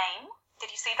Your Name.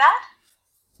 Did you see that?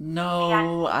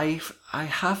 No, I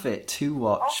have it to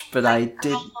watch, but I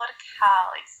didn't.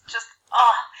 Cal, it's just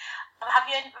Have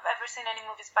you ever seen any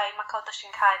movies by Makoto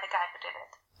Shinkai, the guy who did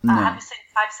it? No. Have you seen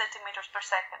 5 centimeters per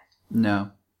second?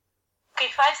 No. Okay,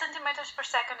 5 centimeters per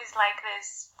second is like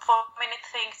this 4-minute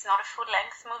thing. It's not a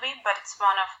full-length movie, but it's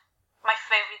one of my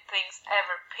favorite things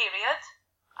ever, period.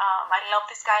 I love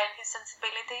this guy and his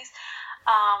sensibilities.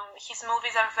 His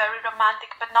movies are very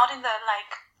romantic, but not in the like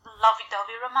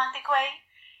lovey-dovey romantic way.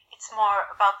 It's more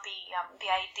about the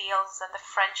ideals and the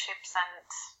friendships and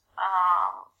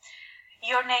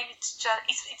Your Name. It's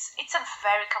a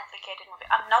very complicated movie.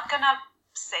 I'm not gonna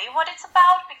say what it's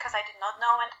about because I did not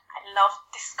know, and I love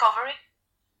discovery.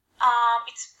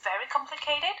 It's very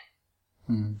complicated.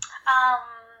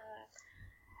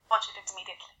 Watch it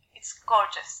immediately. It's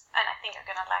gorgeous, and I think you're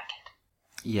gonna like it.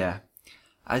 Yeah.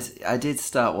 I did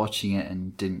start watching it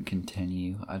and didn't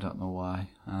continue. I don't know why.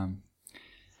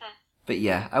 But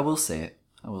yeah, I will see it.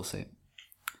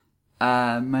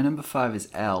 My number 5 is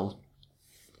Elle.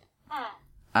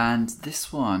 And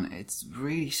this one, it's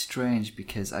really strange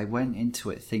because I went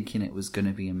into it thinking it was going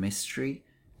to be a mystery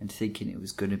and thinking it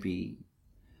was going to be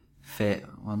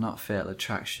not Fatal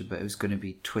Attraction, but it was going to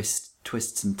be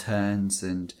twists and turns,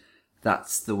 and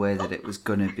that's the way that it was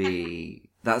going to be.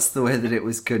 That's the way that it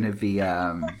was going to be.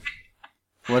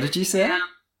 What did you say? Yeah.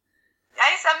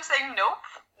 I'm saying nope,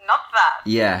 not that.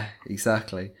 Yeah,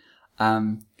 exactly.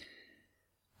 And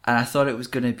I thought it was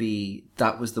going to be.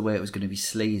 That was the way it was going to be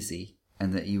sleazy,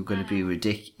 and that you were going to be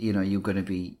ridiculous. You know, you were going to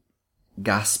be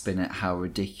gasping at how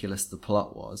ridiculous the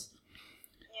plot was.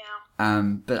 Yeah.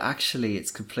 But actually,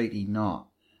 it's completely not.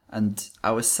 And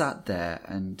I was sat there,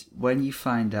 and when you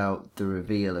find out the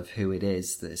reveal of who it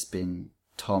is that's been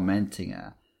tormenting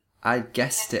her, I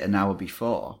guessed it an hour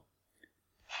before.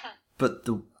 But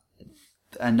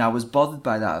I was bothered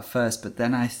by that at first, but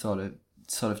then I sort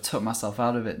of took myself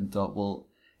out of it and thought, well,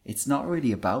 it's not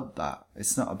really about that.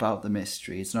 It's not about the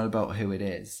mystery. It's not about who it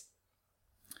is.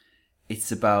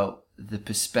 It's about the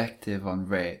perspective on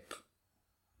rape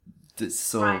that's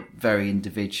so very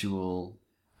individual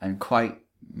and quite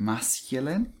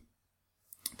masculine.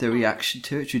 The reaction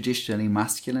to it, traditionally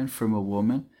masculine from a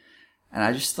woman. And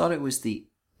I just thought it was the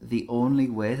only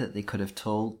way that they could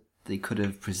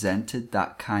have presented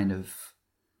that kind of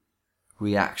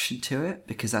reaction to it,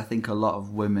 because I think a lot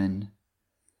of women,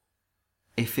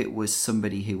 if it was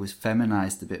somebody who was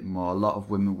feminized a bit more, a lot of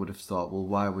women would have thought, well,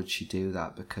 why would she do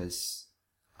that? Because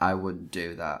I wouldn't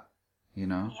do that, you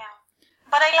know? Yeah.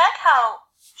 But I like how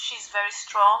she's very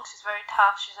strong, she's very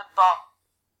tough, she's a boss.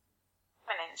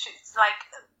 I mean, she's like,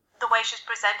 the way she's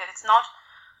presented, it's not,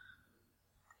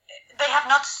 they have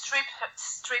not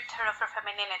stripped her of her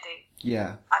femininity.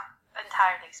 Yeah.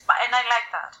 Entirely. And I like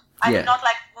that. I do not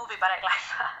like the movie, but I like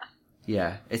that.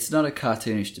 Yeah, it's not a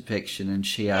cartoonish depiction, and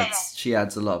she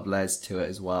adds a lot of layers to it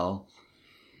as well.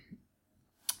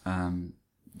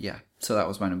 So that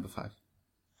was my number 5.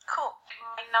 Cool.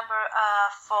 My number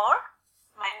 4,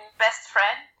 my best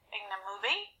friend in the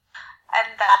movie,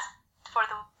 and that's For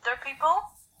the Other People.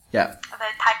 Yeah.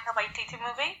 The Taika Waititi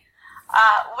movie,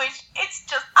 which it's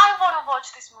just, I want to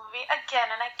watch this movie again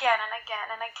and again and again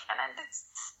and again, and it's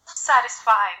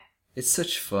satisfying. It's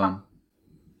such fun.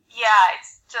 Yeah,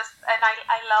 it's just, and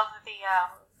I love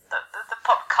the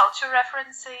pop culture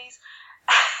references,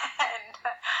 and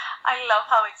I love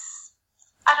how it's,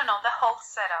 I don't know, the whole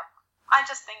setup. I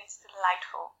just think it's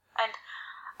delightful, and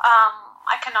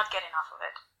I cannot get enough of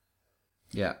it.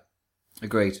 Yeah,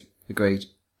 agreed.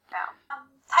 Yeah.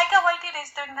 Taika Waititi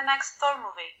is doing the next Thor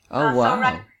movie. Oh, wow.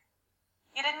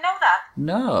 You didn't know that?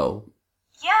 No.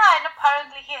 Yeah, and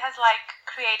apparently he has, like,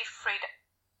 creative freedom.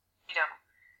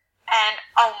 And,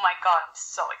 oh my god, I'm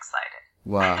so excited.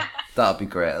 Wow, that'll be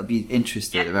great. It'll be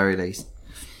interesting at the very least.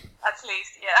 At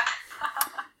least,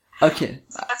 yeah. Okay.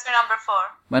 So that's your number 4.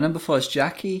 My number 4 is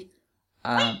Jackie.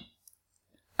 I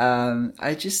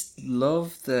just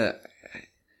love that.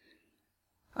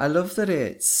 I love that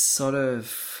it's sort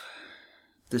of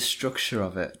the structure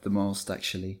of it the most,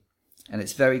 actually. And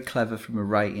it's very clever from a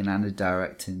writing and a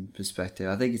directing perspective.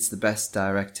 I think it's the best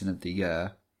directing of the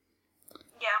year.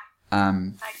 Yeah. I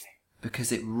agree.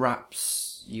 Because it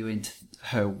wraps you into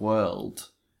her world,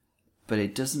 but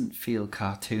it doesn't feel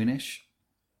cartoonish.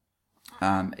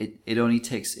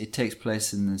 It takes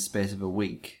place in the space of a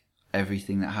week,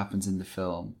 everything that happens in the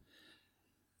film.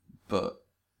 But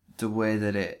the way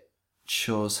that it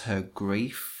shows her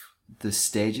grief, the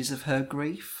stages of her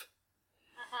grief,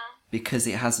 because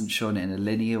it hasn't shown it in a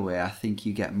linear way, I think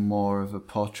you get more of a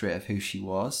portrait of who she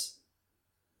was.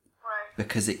 Right.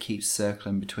 Because it keeps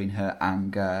circling between her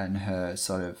anger and her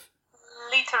sort of...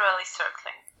 Literally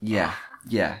circling.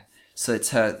 Yeah. So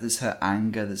there's her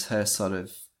anger, there's her sort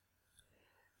of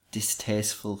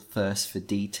distasteful thirst for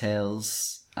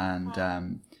details,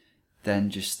 and then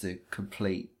just the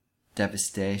complete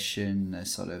devastation, a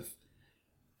sort of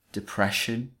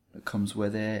depression that comes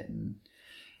with it, and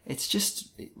it's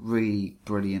just really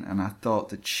brilliant. And I thought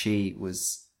that she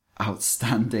was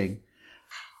outstanding.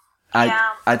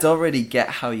 I don't really get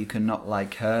how you can not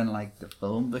like her and like the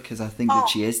film, because I think that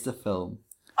she is the film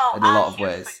in a lot of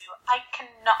ways. I do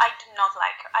not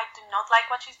like her. I do not like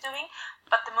what she's doing,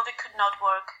 but the movie could not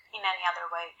work in any other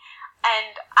way.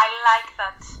 And I like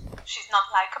that she's not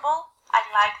likable. I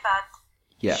like that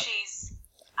she's...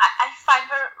 I find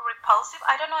her repulsive.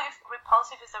 I don't know if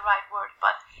repulsive is the right word,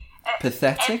 but...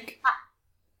 pathetic?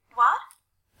 What?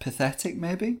 Pathetic,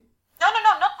 maybe? No,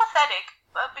 not pathetic,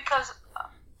 because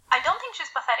I don't think she's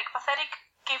pathetic. Pathetic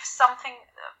gives something,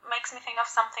 makes me think of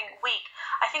something weak.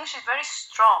 I think she's very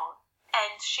strong,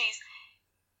 and she's...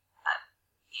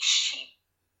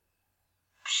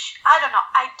 I don't know.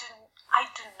 I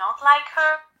do not like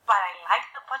her, but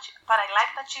I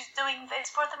like that she's doing this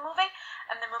for the movie,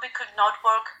 and the movie could not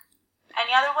work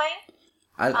any other way.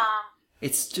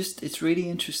 It's really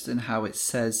interesting how it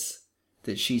says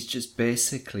that she's just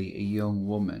basically a young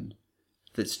woman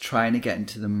that's trying to get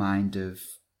into the mind of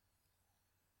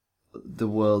the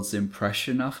world's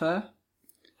impression of her.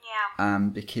 Yeah.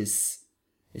 Because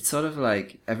it's sort of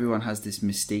like everyone has this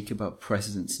mystique about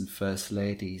presidents and first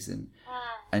ladies,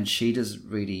 and she doesn't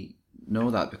really know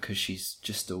that because she's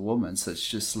just a woman. So it's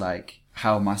just like,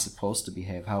 how am I supposed to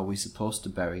behave? How are we supposed to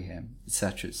bury him?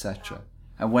 Etc., etc.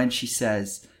 And when she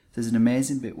says, there's an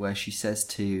amazing bit where she says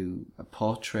to a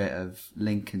portrait of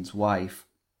Lincoln's wife,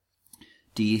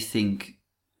 do you think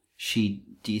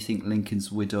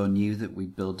Lincoln's widow knew that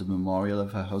we'd build a memorial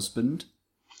of her husband?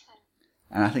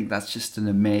 And I think that's just an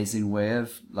amazing way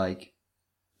of like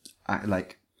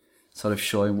sort of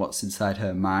showing what's inside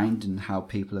her mind and how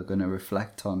people are going to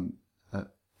reflect on a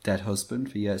dead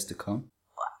husband for years to come.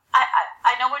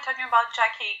 I know we're talking about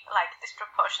Jackie like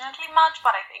disproportionately much,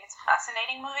 but I think it's a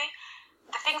fascinating movie.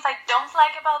 The things I don't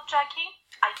like about Jackie,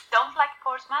 I don't like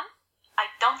Portman.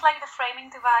 I don't like the framing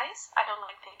device. I don't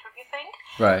like the interview thing.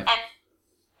 Right. And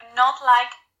not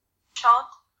like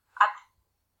shot at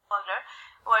Boulder,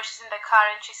 where she's in the car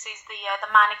and she sees the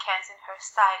mannequins in her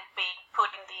style being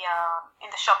put in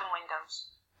the shopping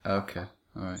windows. Okay.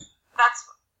 All right. That's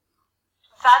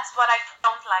what I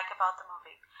don't like about the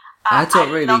movie. I don't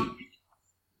really.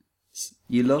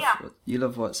 You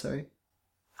love what? Sorry.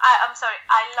 I'm sorry.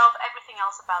 I love everything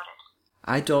else about it.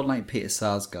 I don't like Peter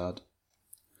Sarsgaard.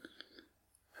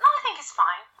 No, I think he's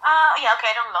fine. Yeah, okay.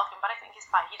 I don't love him, but I think he's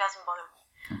fine. He doesn't bother me.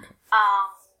 Okay.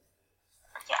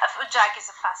 Yeah, Jack is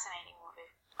a fascinating movie.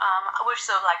 We're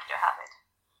so lucky to have it.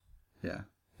 Yeah,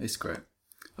 it's great.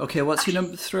 Okay, what's your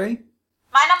number 3?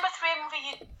 My number 3 movie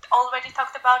you already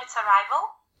talked about. It's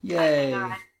Arrival. Yay!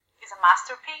 It's a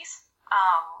masterpiece.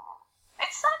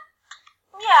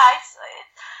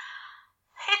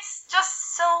 It's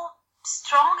just so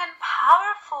strong and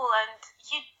powerful, and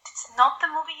it's not the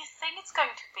movie you think it's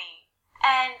going to be,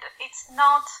 and it's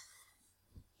not.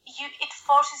 It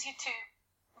forces you to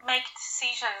make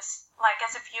decisions, like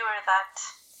as a viewer, that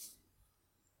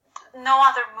no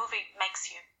other movie makes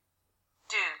you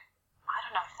do. I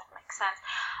don't know if that makes sense.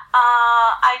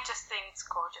 I just think it's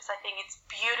gorgeous. I think it's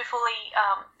beautifully.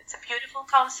 It's a beautiful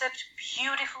concept,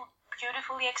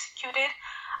 beautifully executed.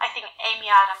 I think Amy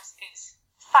Adams is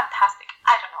fantastic.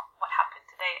 I don't know what happened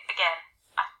today. Again,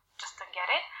 I just don't get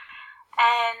it.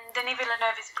 And Denis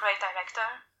Villeneuve is a great director,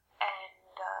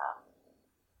 and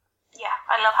yeah,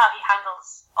 I love how he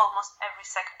handles almost every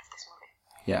second of this movie.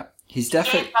 Yeah, he's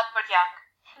definitely. But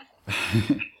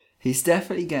young. He's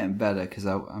definitely getting better, because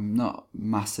I'm not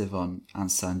massive on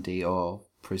Ansandy or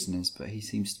Prisoners, but he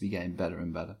seems to be getting better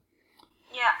and better.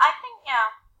 Yeah, I think,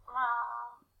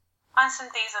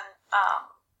 Ansandy's and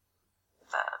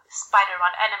the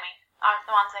Spider-Man Enemy are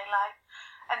the ones I like,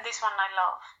 and this one I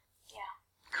love. Yeah,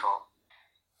 cool.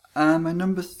 My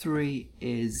number 3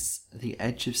 is The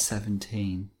Edge of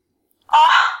 17.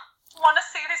 Oh, I want to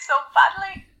see this so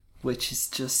badly. Which is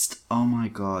just, oh my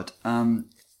god.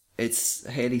 It's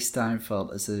Haley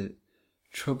Steinfeld as a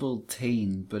troubled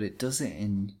teen, but it does it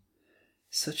in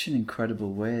such an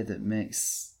incredible way that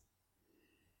makes...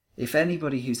 If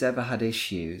anybody who's ever had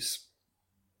issues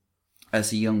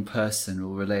as a young person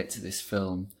will relate to this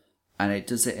film, and it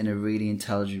does it in a really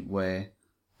intelligent way,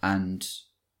 and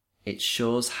it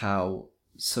shows how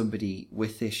somebody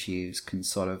with issues can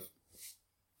sort of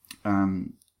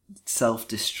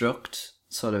self-destruct,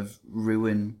 sort of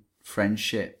ruin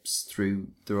friendships through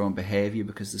their own behaviour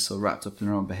because they're so wrapped up in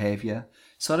their own behaviour.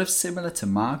 Sort of similar to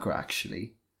Margaret,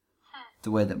 actually.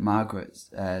 The way that Margaret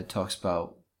talks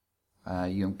about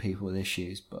young people with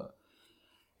issues, but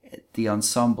the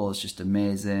ensemble is just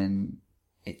amazing.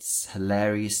 It's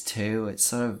hilarious too. It's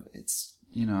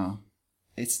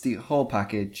the whole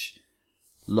package.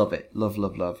 Love it. Love.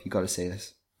 You got to see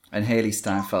this. And Haley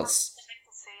Steinfeld's...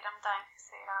 I'm dying to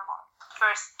see it.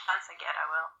 First chance I get, I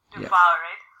will devour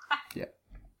it. Yeah.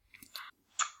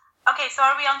 Okay, so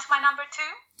are we on to my number 2?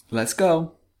 Let's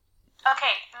go.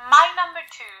 Okay, my number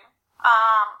 2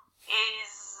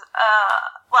 is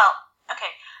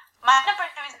my number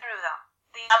 2 is Neruda,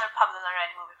 the other Pablo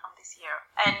Larraín movie from this year,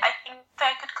 and I think if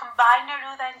I could combine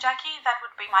Neruda and Jackie, that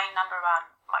would be my number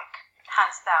 1, like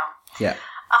hands down. Yeah.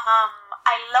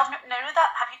 I love Neruda.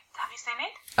 Have you seen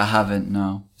it? I haven't.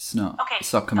 No, it's not. Okay,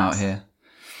 it's not come out here.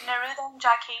 Neruda and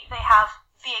Jackie, they have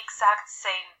the exact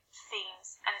same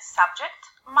themes and subject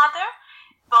matter.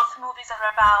 Both movies are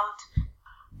about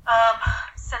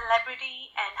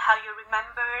celebrity and how you're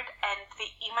remembered and the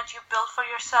image you build for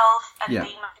yourself and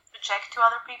the image you project to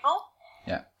other people.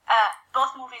 Yeah.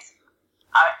 Both movies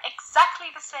are exactly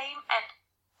the same and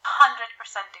 100%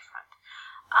 different.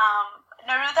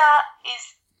 Neruda is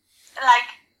like,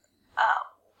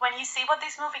 when you see what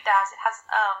this movie does, it has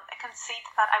a conceit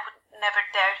that I would never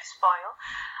dare to spoil,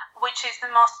 which is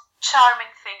the most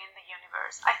charming thing in the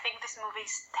universe. I think this movie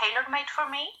is tailor-made for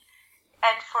me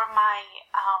and for my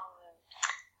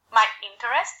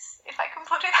interests, if I can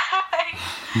put it that way.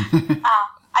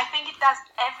 I think it does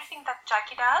everything that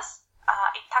Jackie does.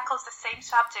 It tackles the same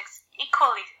subjects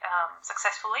equally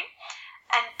successfully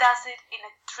and does it in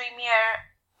a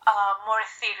dreamier, more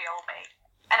ethereal way.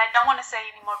 And I don't want to say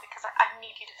anymore because I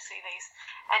need you to see this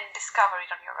and discover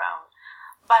it on your own.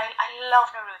 But I love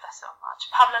Neruda so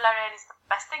much. Pablo Larraín is the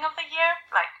best thing of the year.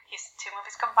 Like, his 2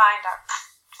 movies combined are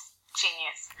just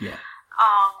genius. Yeah.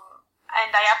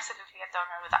 And I absolutely adore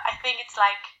Neruda. I think it's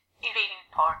like eating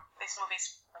porn. This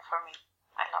movie's for me.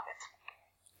 I love it.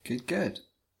 Good.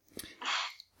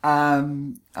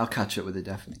 I'll catch up with it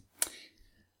definitely.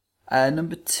 My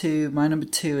number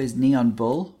two is Neon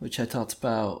Bull, which I talked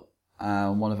about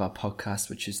on one of our podcasts,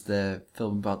 which is the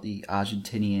film about the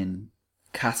Argentinian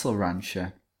cattle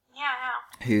rancher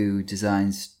who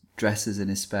designs dresses in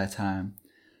his spare time.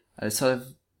 It sort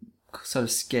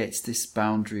of skates this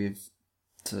boundary of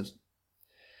sort of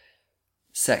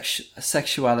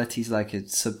sexuality is like a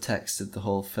subtext of the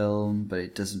whole film, but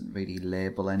it doesn't really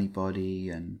label anybody,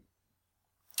 and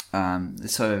it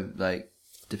sort of like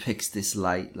depicts this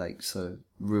light, like sort of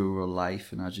rural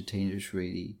life in Argentina is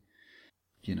really,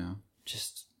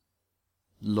 just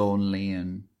lonely,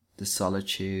 and the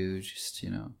solitude, just,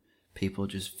 people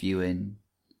just viewing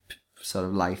sort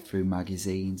of life through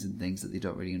magazines and things that they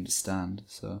don't really understand.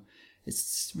 So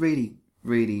it's really,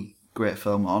 really great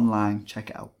film. Online, check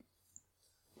it out.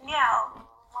 Yeah,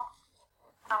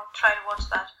 I'll try to watch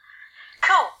that.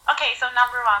 Cool. Okay, so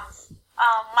number ones.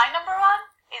 My number one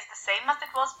is the same as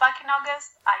it was back in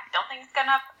August. I don't think it's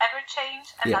gonna ever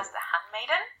change, and that's The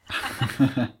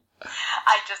Handmaiden.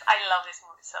 I love this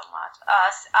movie so much.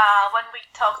 When we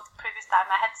talked the previous time,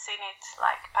 I had seen it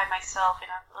like by myself in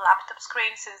a laptop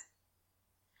screen since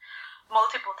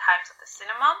multiple times at the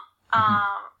cinema.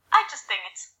 I just think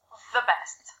it's the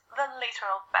best, the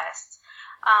literal best.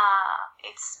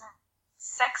 It's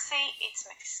sexy, it's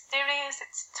mysterious,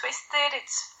 it's twisted,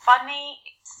 it's funny,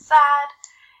 it's sad,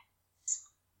 it's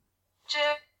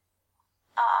just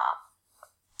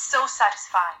so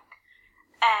satisfying.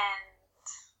 And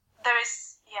there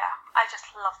is, I just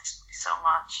love this movie so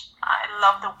much. I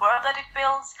love the world that it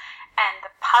builds and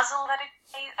the puzzle that it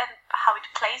plays and how it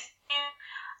plays you.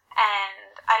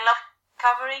 And I love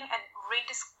discovering and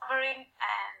rediscovering,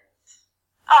 and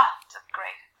it's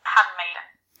great. Handmaiden.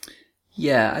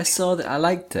 Yeah, I saw that. I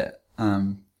liked it.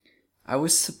 I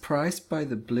was surprised by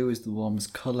the blue is the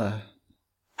warmest colour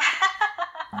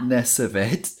ness of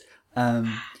it.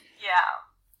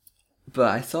 But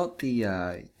I thought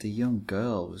the young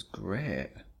girl was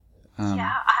great.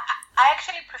 I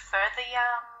actually prefer the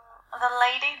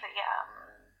lady,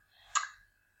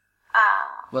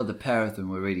 well, the pair of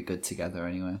them were really good together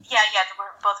anyway. Yeah, they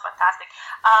were both fantastic.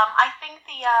 I think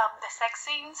the sex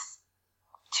scenes,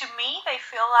 to me, they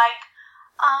feel like,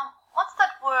 what's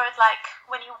that word, like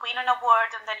when you win an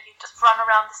award and then you just run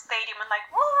around the stadium and like,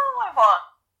 whoa, I won.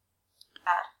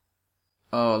 That.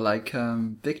 Oh, like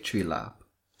victory lap.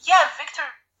 Yeah, victory,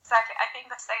 exactly. I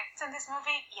think the sex in this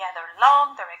movie, they're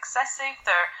long, they're excessive,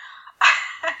 they're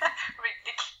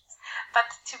ridiculous.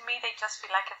 But to me, they just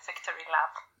feel like a victory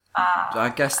lap.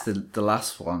 I guess the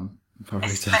last one probably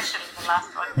does. Especially the last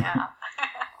one, yeah.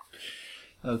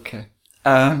 Okay.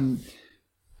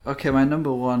 Okay, my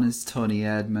number one is Tony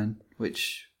Erdmann,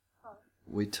 which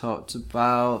we talked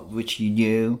about, which you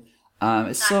knew.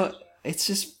 It's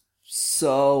just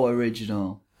so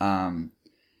original. In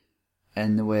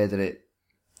the way that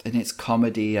in its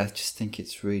comedy, I just think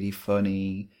it's really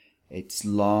funny. It's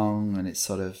long, and it's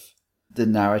sort of, the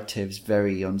narrative's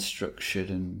very unstructured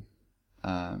and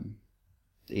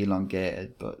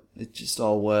elongated, but it just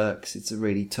all works. It's a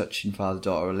really touching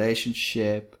father-daughter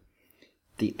relationship.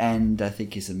 The end, I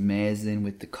think, is amazing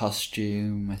with the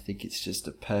costume. I think it's just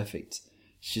it's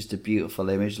just a beautiful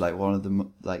image, like one of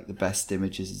the best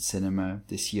images in cinema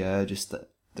this year. Just the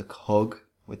hug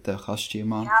with the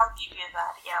costume on. Yeah, I'll give you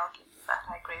that.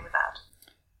 I agree with that.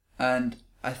 And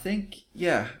I think,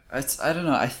 I don't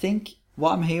know. I think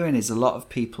what I'm hearing is a lot of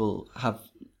people have,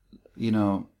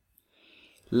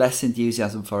 less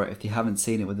enthusiasm for it if they haven't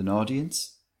seen it with an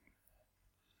audience.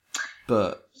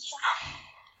 But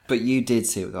you did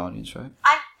see it with an audience, right?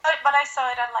 I saw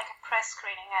it at like a press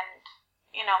screening, and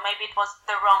maybe it was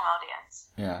the wrong audience.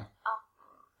 Yeah.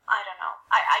 I don't know.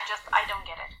 I don't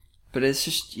get it. But it's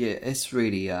just, it's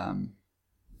really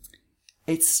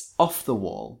it's off the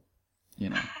wall.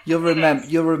 You'll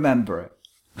remember it.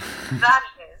 That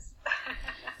it is.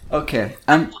 Okay.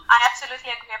 I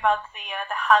absolutely agree about the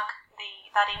hug,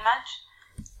 that image.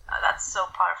 That's so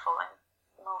powerful and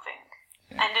moving,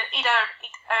 and it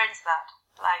earns that.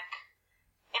 Like,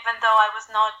 even though I was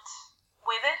not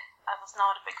with it, I was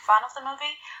not a big fan of the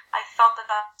movie, I thought that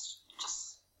that's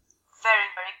just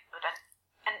very, very good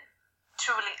and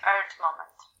truly earned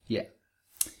moment. Yeah.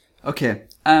 Okay.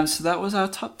 So that was our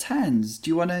top 10s. Do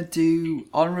you want to do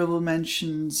honourable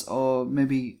mentions, or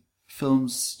maybe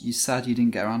films you said you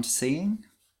didn't get around to seeing?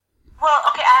 Well,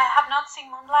 okay, I have not seen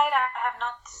Moonlight. I have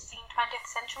not seen 20th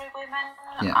Century Women.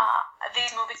 Yeah.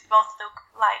 These movies both look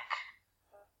like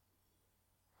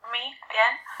me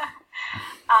again.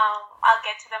 I'll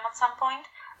get to them at some point.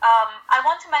 I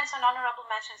want to mention honorable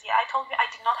mentions. Yeah, I told you I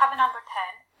did not have a number 10,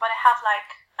 but I have like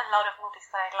a lot of movies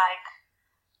that I like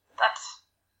that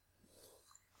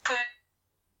could.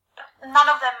 None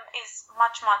of them is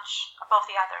much above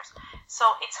the others.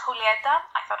 So it's Julieta.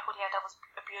 I thought Julieta was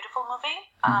a beautiful movie.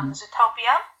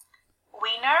 Zootopia,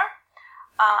 Wiener,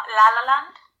 La La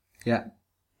Land. Yeah.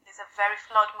 It's a very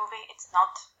flawed movie. It's not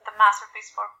the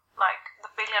masterpiece for like the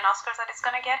billion Oscars that it's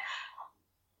gonna get.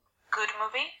 Good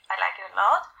movie. I like it a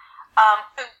lot.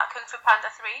 Kung Fu Panda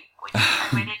 3, which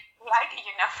I really like.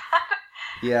 You know that.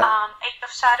 Yeah. Eight of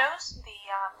Shadows, the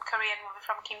Korean movie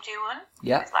from Kim Ji-woon.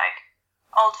 Yeah. It's like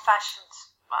old-fashioned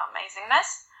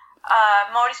amazingness.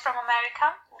 Morris from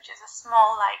America, which is a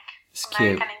small, like, It's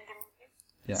American cute. indie movie.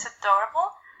 Yeah. It's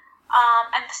adorable.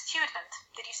 And The Student.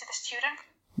 Did you see The Student?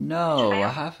 No,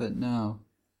 I haven't. No.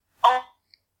 Oh,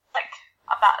 like,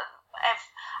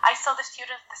 I saw The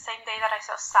Student the same day that I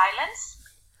saw Silence.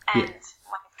 And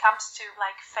when it comes to,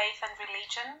 like, faith and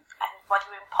religion and what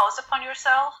you impose upon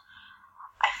yourself,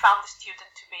 I found The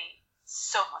Student to be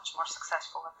so much more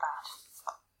successful at that.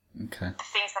 Okay. The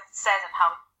things that it says and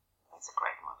how it's a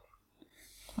great movie.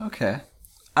 Okay.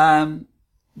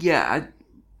 Yeah,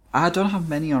 I don't have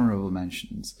many honourable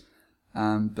mentions,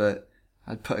 but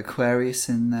I'd put Aquarius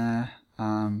in there.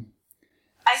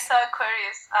 I saw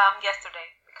Aquarius yesterday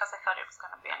because I thought it was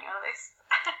going to be on your list.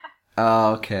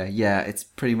 Oh, okay. Yeah, it's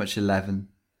pretty much 11.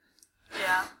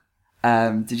 Yeah.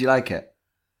 Did you like it?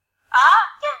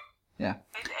 Yeah. Yeah.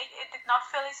 It did not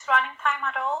fill its running time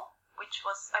at all, which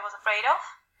I was afraid of.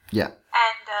 Yeah.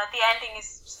 And the ending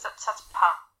is such a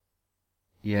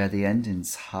Yeah, the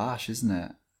ending's harsh, isn't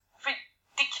it?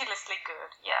 ridiculously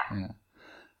good. Yeah.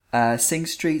 Yeah. Sing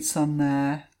Street's on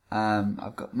there.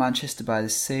 I've got Manchester by the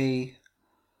Sea.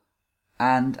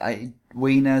 And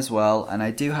Wiener as well. And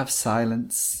I do have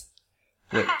Silence,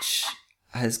 which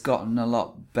has gotten a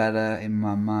lot better in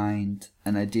my mind.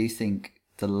 And I do think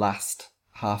the last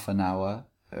half an hour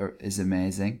is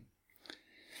amazing.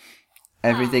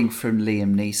 Everything from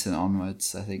Liam Neeson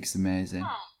onwards, I think, is amazing.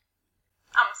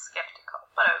 I'm skeptical,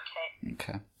 but okay.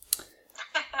 Okay.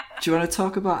 Do you want to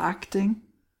talk about acting?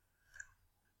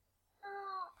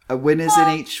 Winners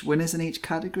in each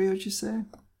category, would you say?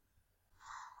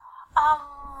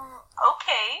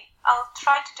 Okay. I'll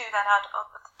try to do that out of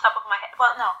the top of my head.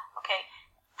 Well, no. Okay.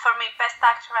 For me, best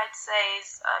actor, I'd say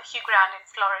is Hugh Grant in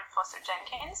Florence Foster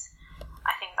Jenkins.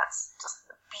 I think that's just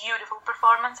a beautiful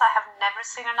performance. I have never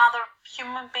seen another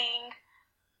human being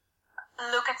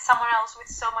look at someone else with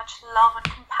so much love and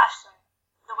compassion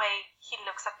the way he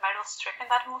looks at Meryl Streep in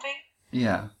that movie.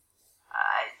 Yeah.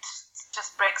 It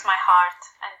just breaks my heart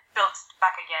and builds it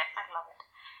back again. I love it.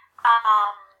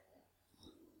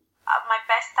 My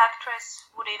best actress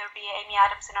would either be Amy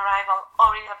Adams in Arrival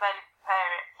or Isabelle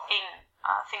Huppert in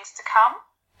Things to Come.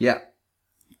 Yeah.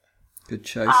 Good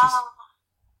choices.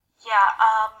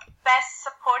 Best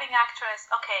supporting actress.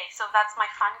 Okay, so that's my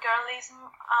fangirlism.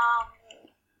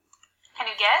 Can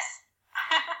you guess?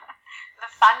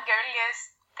 The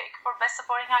fangirliest pick for best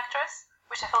supporting actress,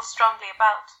 which I feel strongly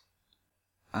about.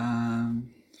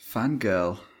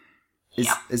 Fangirl.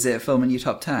 Is it a film in your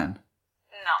top 10?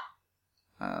 No.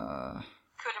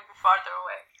 Couldn't be farther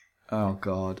away. Oh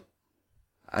God.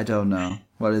 I don't know.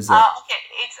 What is it? Okay,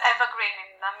 it's Eva Green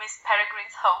in Miss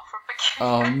Peregrine's Home for Peculiar.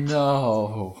 Oh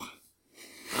no.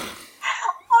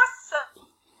 Awesome.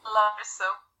 Love her so.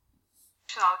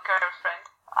 Girlfriend.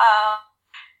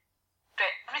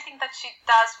 Great. Everything that she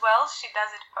does well, she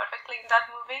does it perfectly in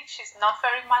that movie. She's not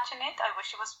very much in it. I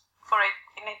wish she was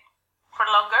in it for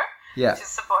longer. Yeah. To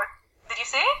support. Did you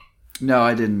see it? No,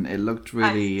 I didn't. It looked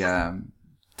really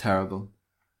terrible.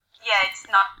 Yeah, it's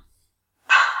not.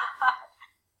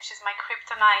 She's my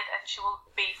kryptonite, and she will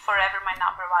be forever my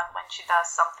number one when she does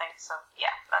something. So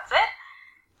yeah, that's it.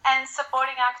 And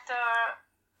supporting actor,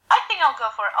 I think I'll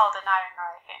go for Alden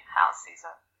Ehrenreich in Hail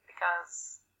Caesar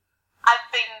because I've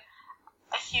been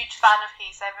a huge fan of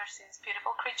his ever since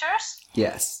Beautiful Creatures.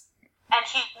 Yes. And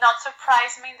he not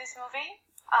surprised me in this movie.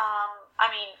 I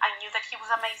mean, I knew that he was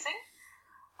amazing.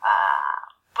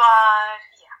 But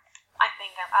yeah, I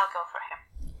think I'll go for him.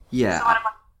 Yeah. So what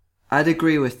about? I'd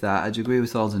agree with that. I'd agree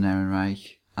with Alden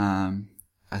Ehrenreich.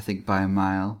 I think by a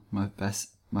mile, my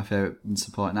favourite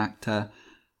supporting actor.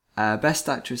 Best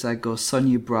actress, I'd go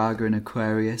Sonia Braga in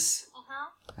Aquarius.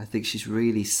 I think she's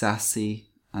really sassy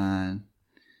and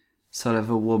sort of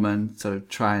a woman, sort of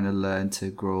trying to learn to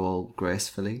grow old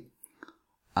gracefully.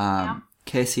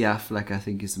 Casey Affleck, I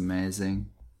think, is amazing.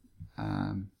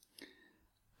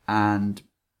 And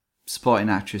supporting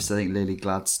actress, I think Lily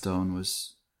Gladstone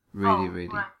was really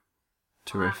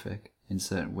terrific in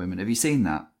Certain Women. Have you seen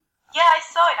that? Yeah, I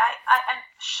saw it. And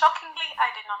shockingly,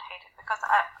 I did not hate it because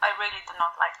I really do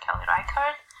not like Kelly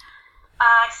Reichardt.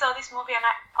 I saw this movie and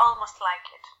I almost like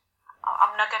it.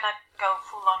 I'm not gonna go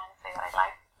full on and say that I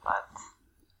like, but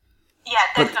yeah,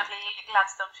 definitely Lily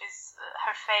Gladstone. She's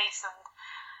her face and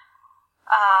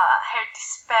her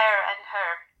despair and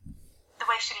the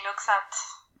way she looks at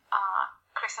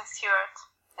Kristen Stewart.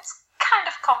 It's kind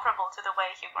of comparable to the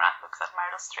way Hugh Grant looks at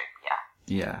Meryl Streep. Yeah.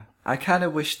 Yeah, I kind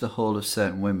of wish The Whole of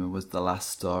Certain Women was the last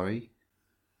story.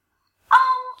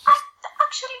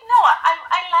 Actually, no.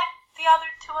 I like the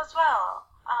other two as well.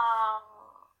 I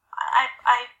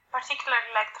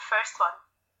particularly like the first one.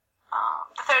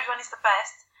 The third one is the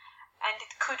best, and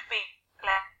it could be a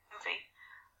movie,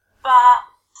 but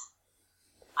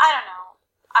I don't know.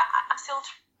 I'm still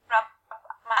wrap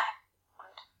my head.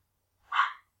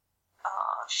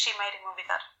 She made a movie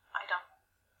that I don't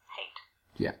hate.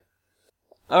 Yeah.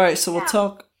 All right, so we'll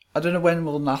talk. I don't know when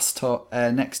we'll next talk,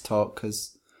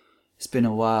 because it's been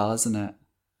a while, hasn't it?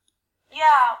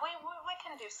 Yeah, we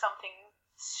can do something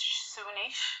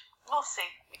soonish. We'll see.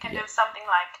 We can do something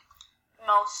like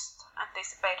most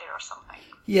anticipated or something.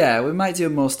 Yeah, we might do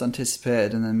most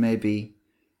anticipated, and then maybe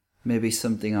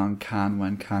something on Cannes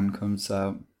when Cannes comes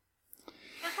out.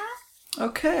 Mm-hmm.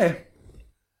 Okay.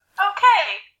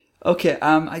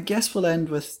 I guess we'll end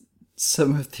with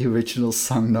some of the original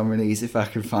song nominees if I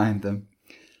can find them.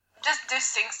 Just do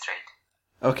Sing Street.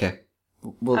 Okay.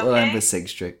 We'll end with Sing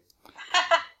Street.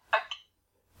 Okay.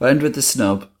 We'll end with The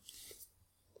Snub.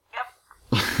 Yep.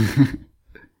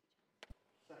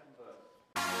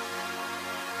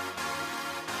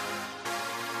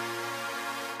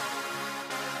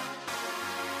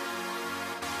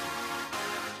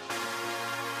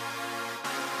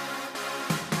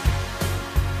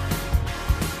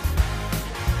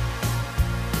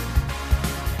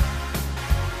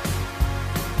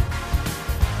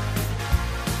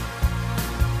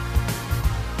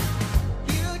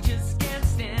 You just can't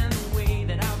stand the way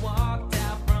that I walked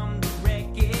out from the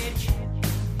wreckage.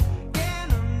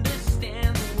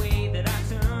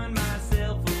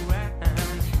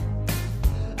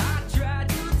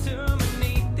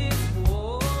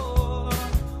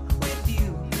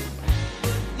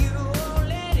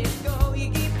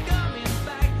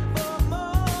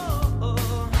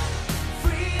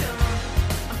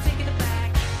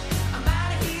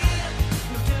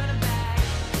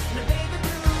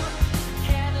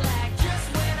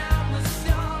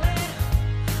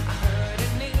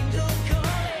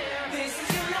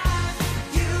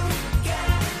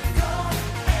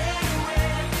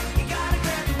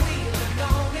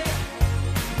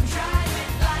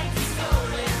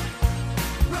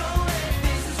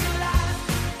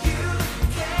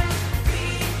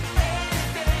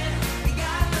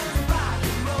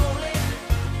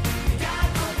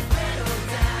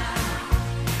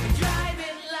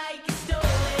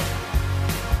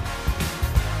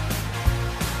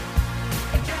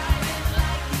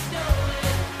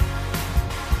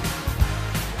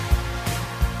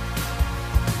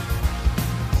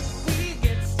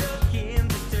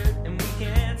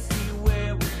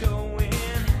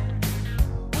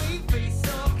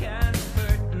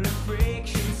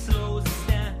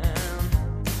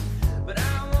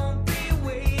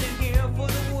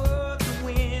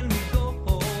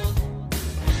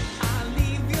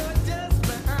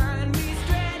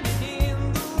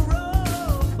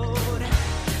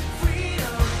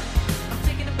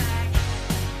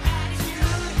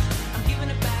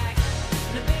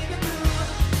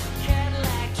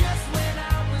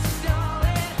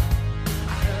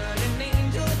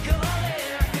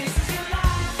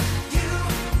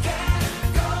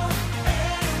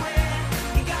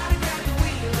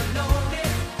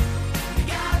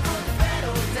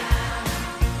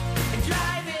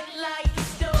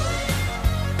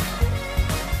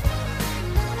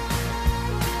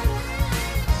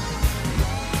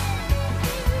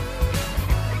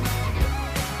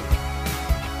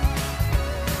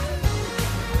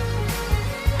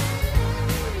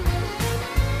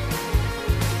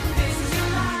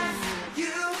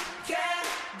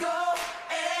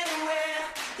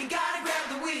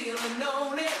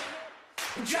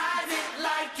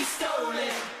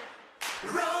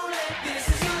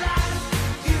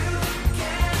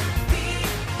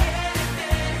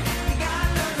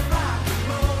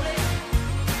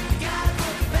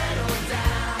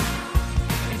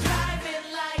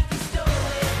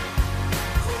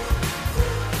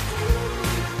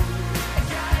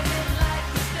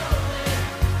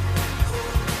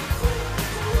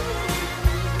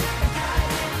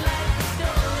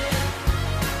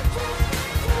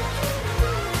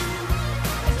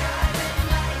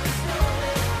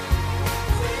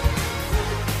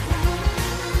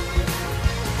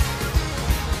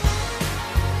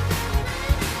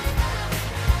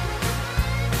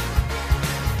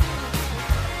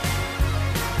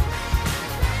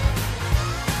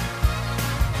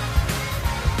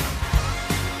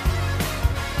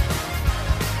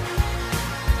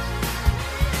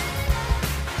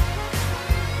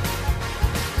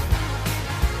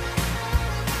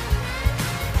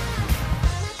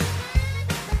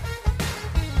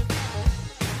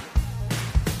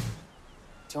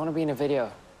 you want to be in a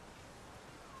video?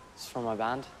 It's for my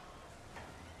band.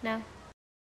 No.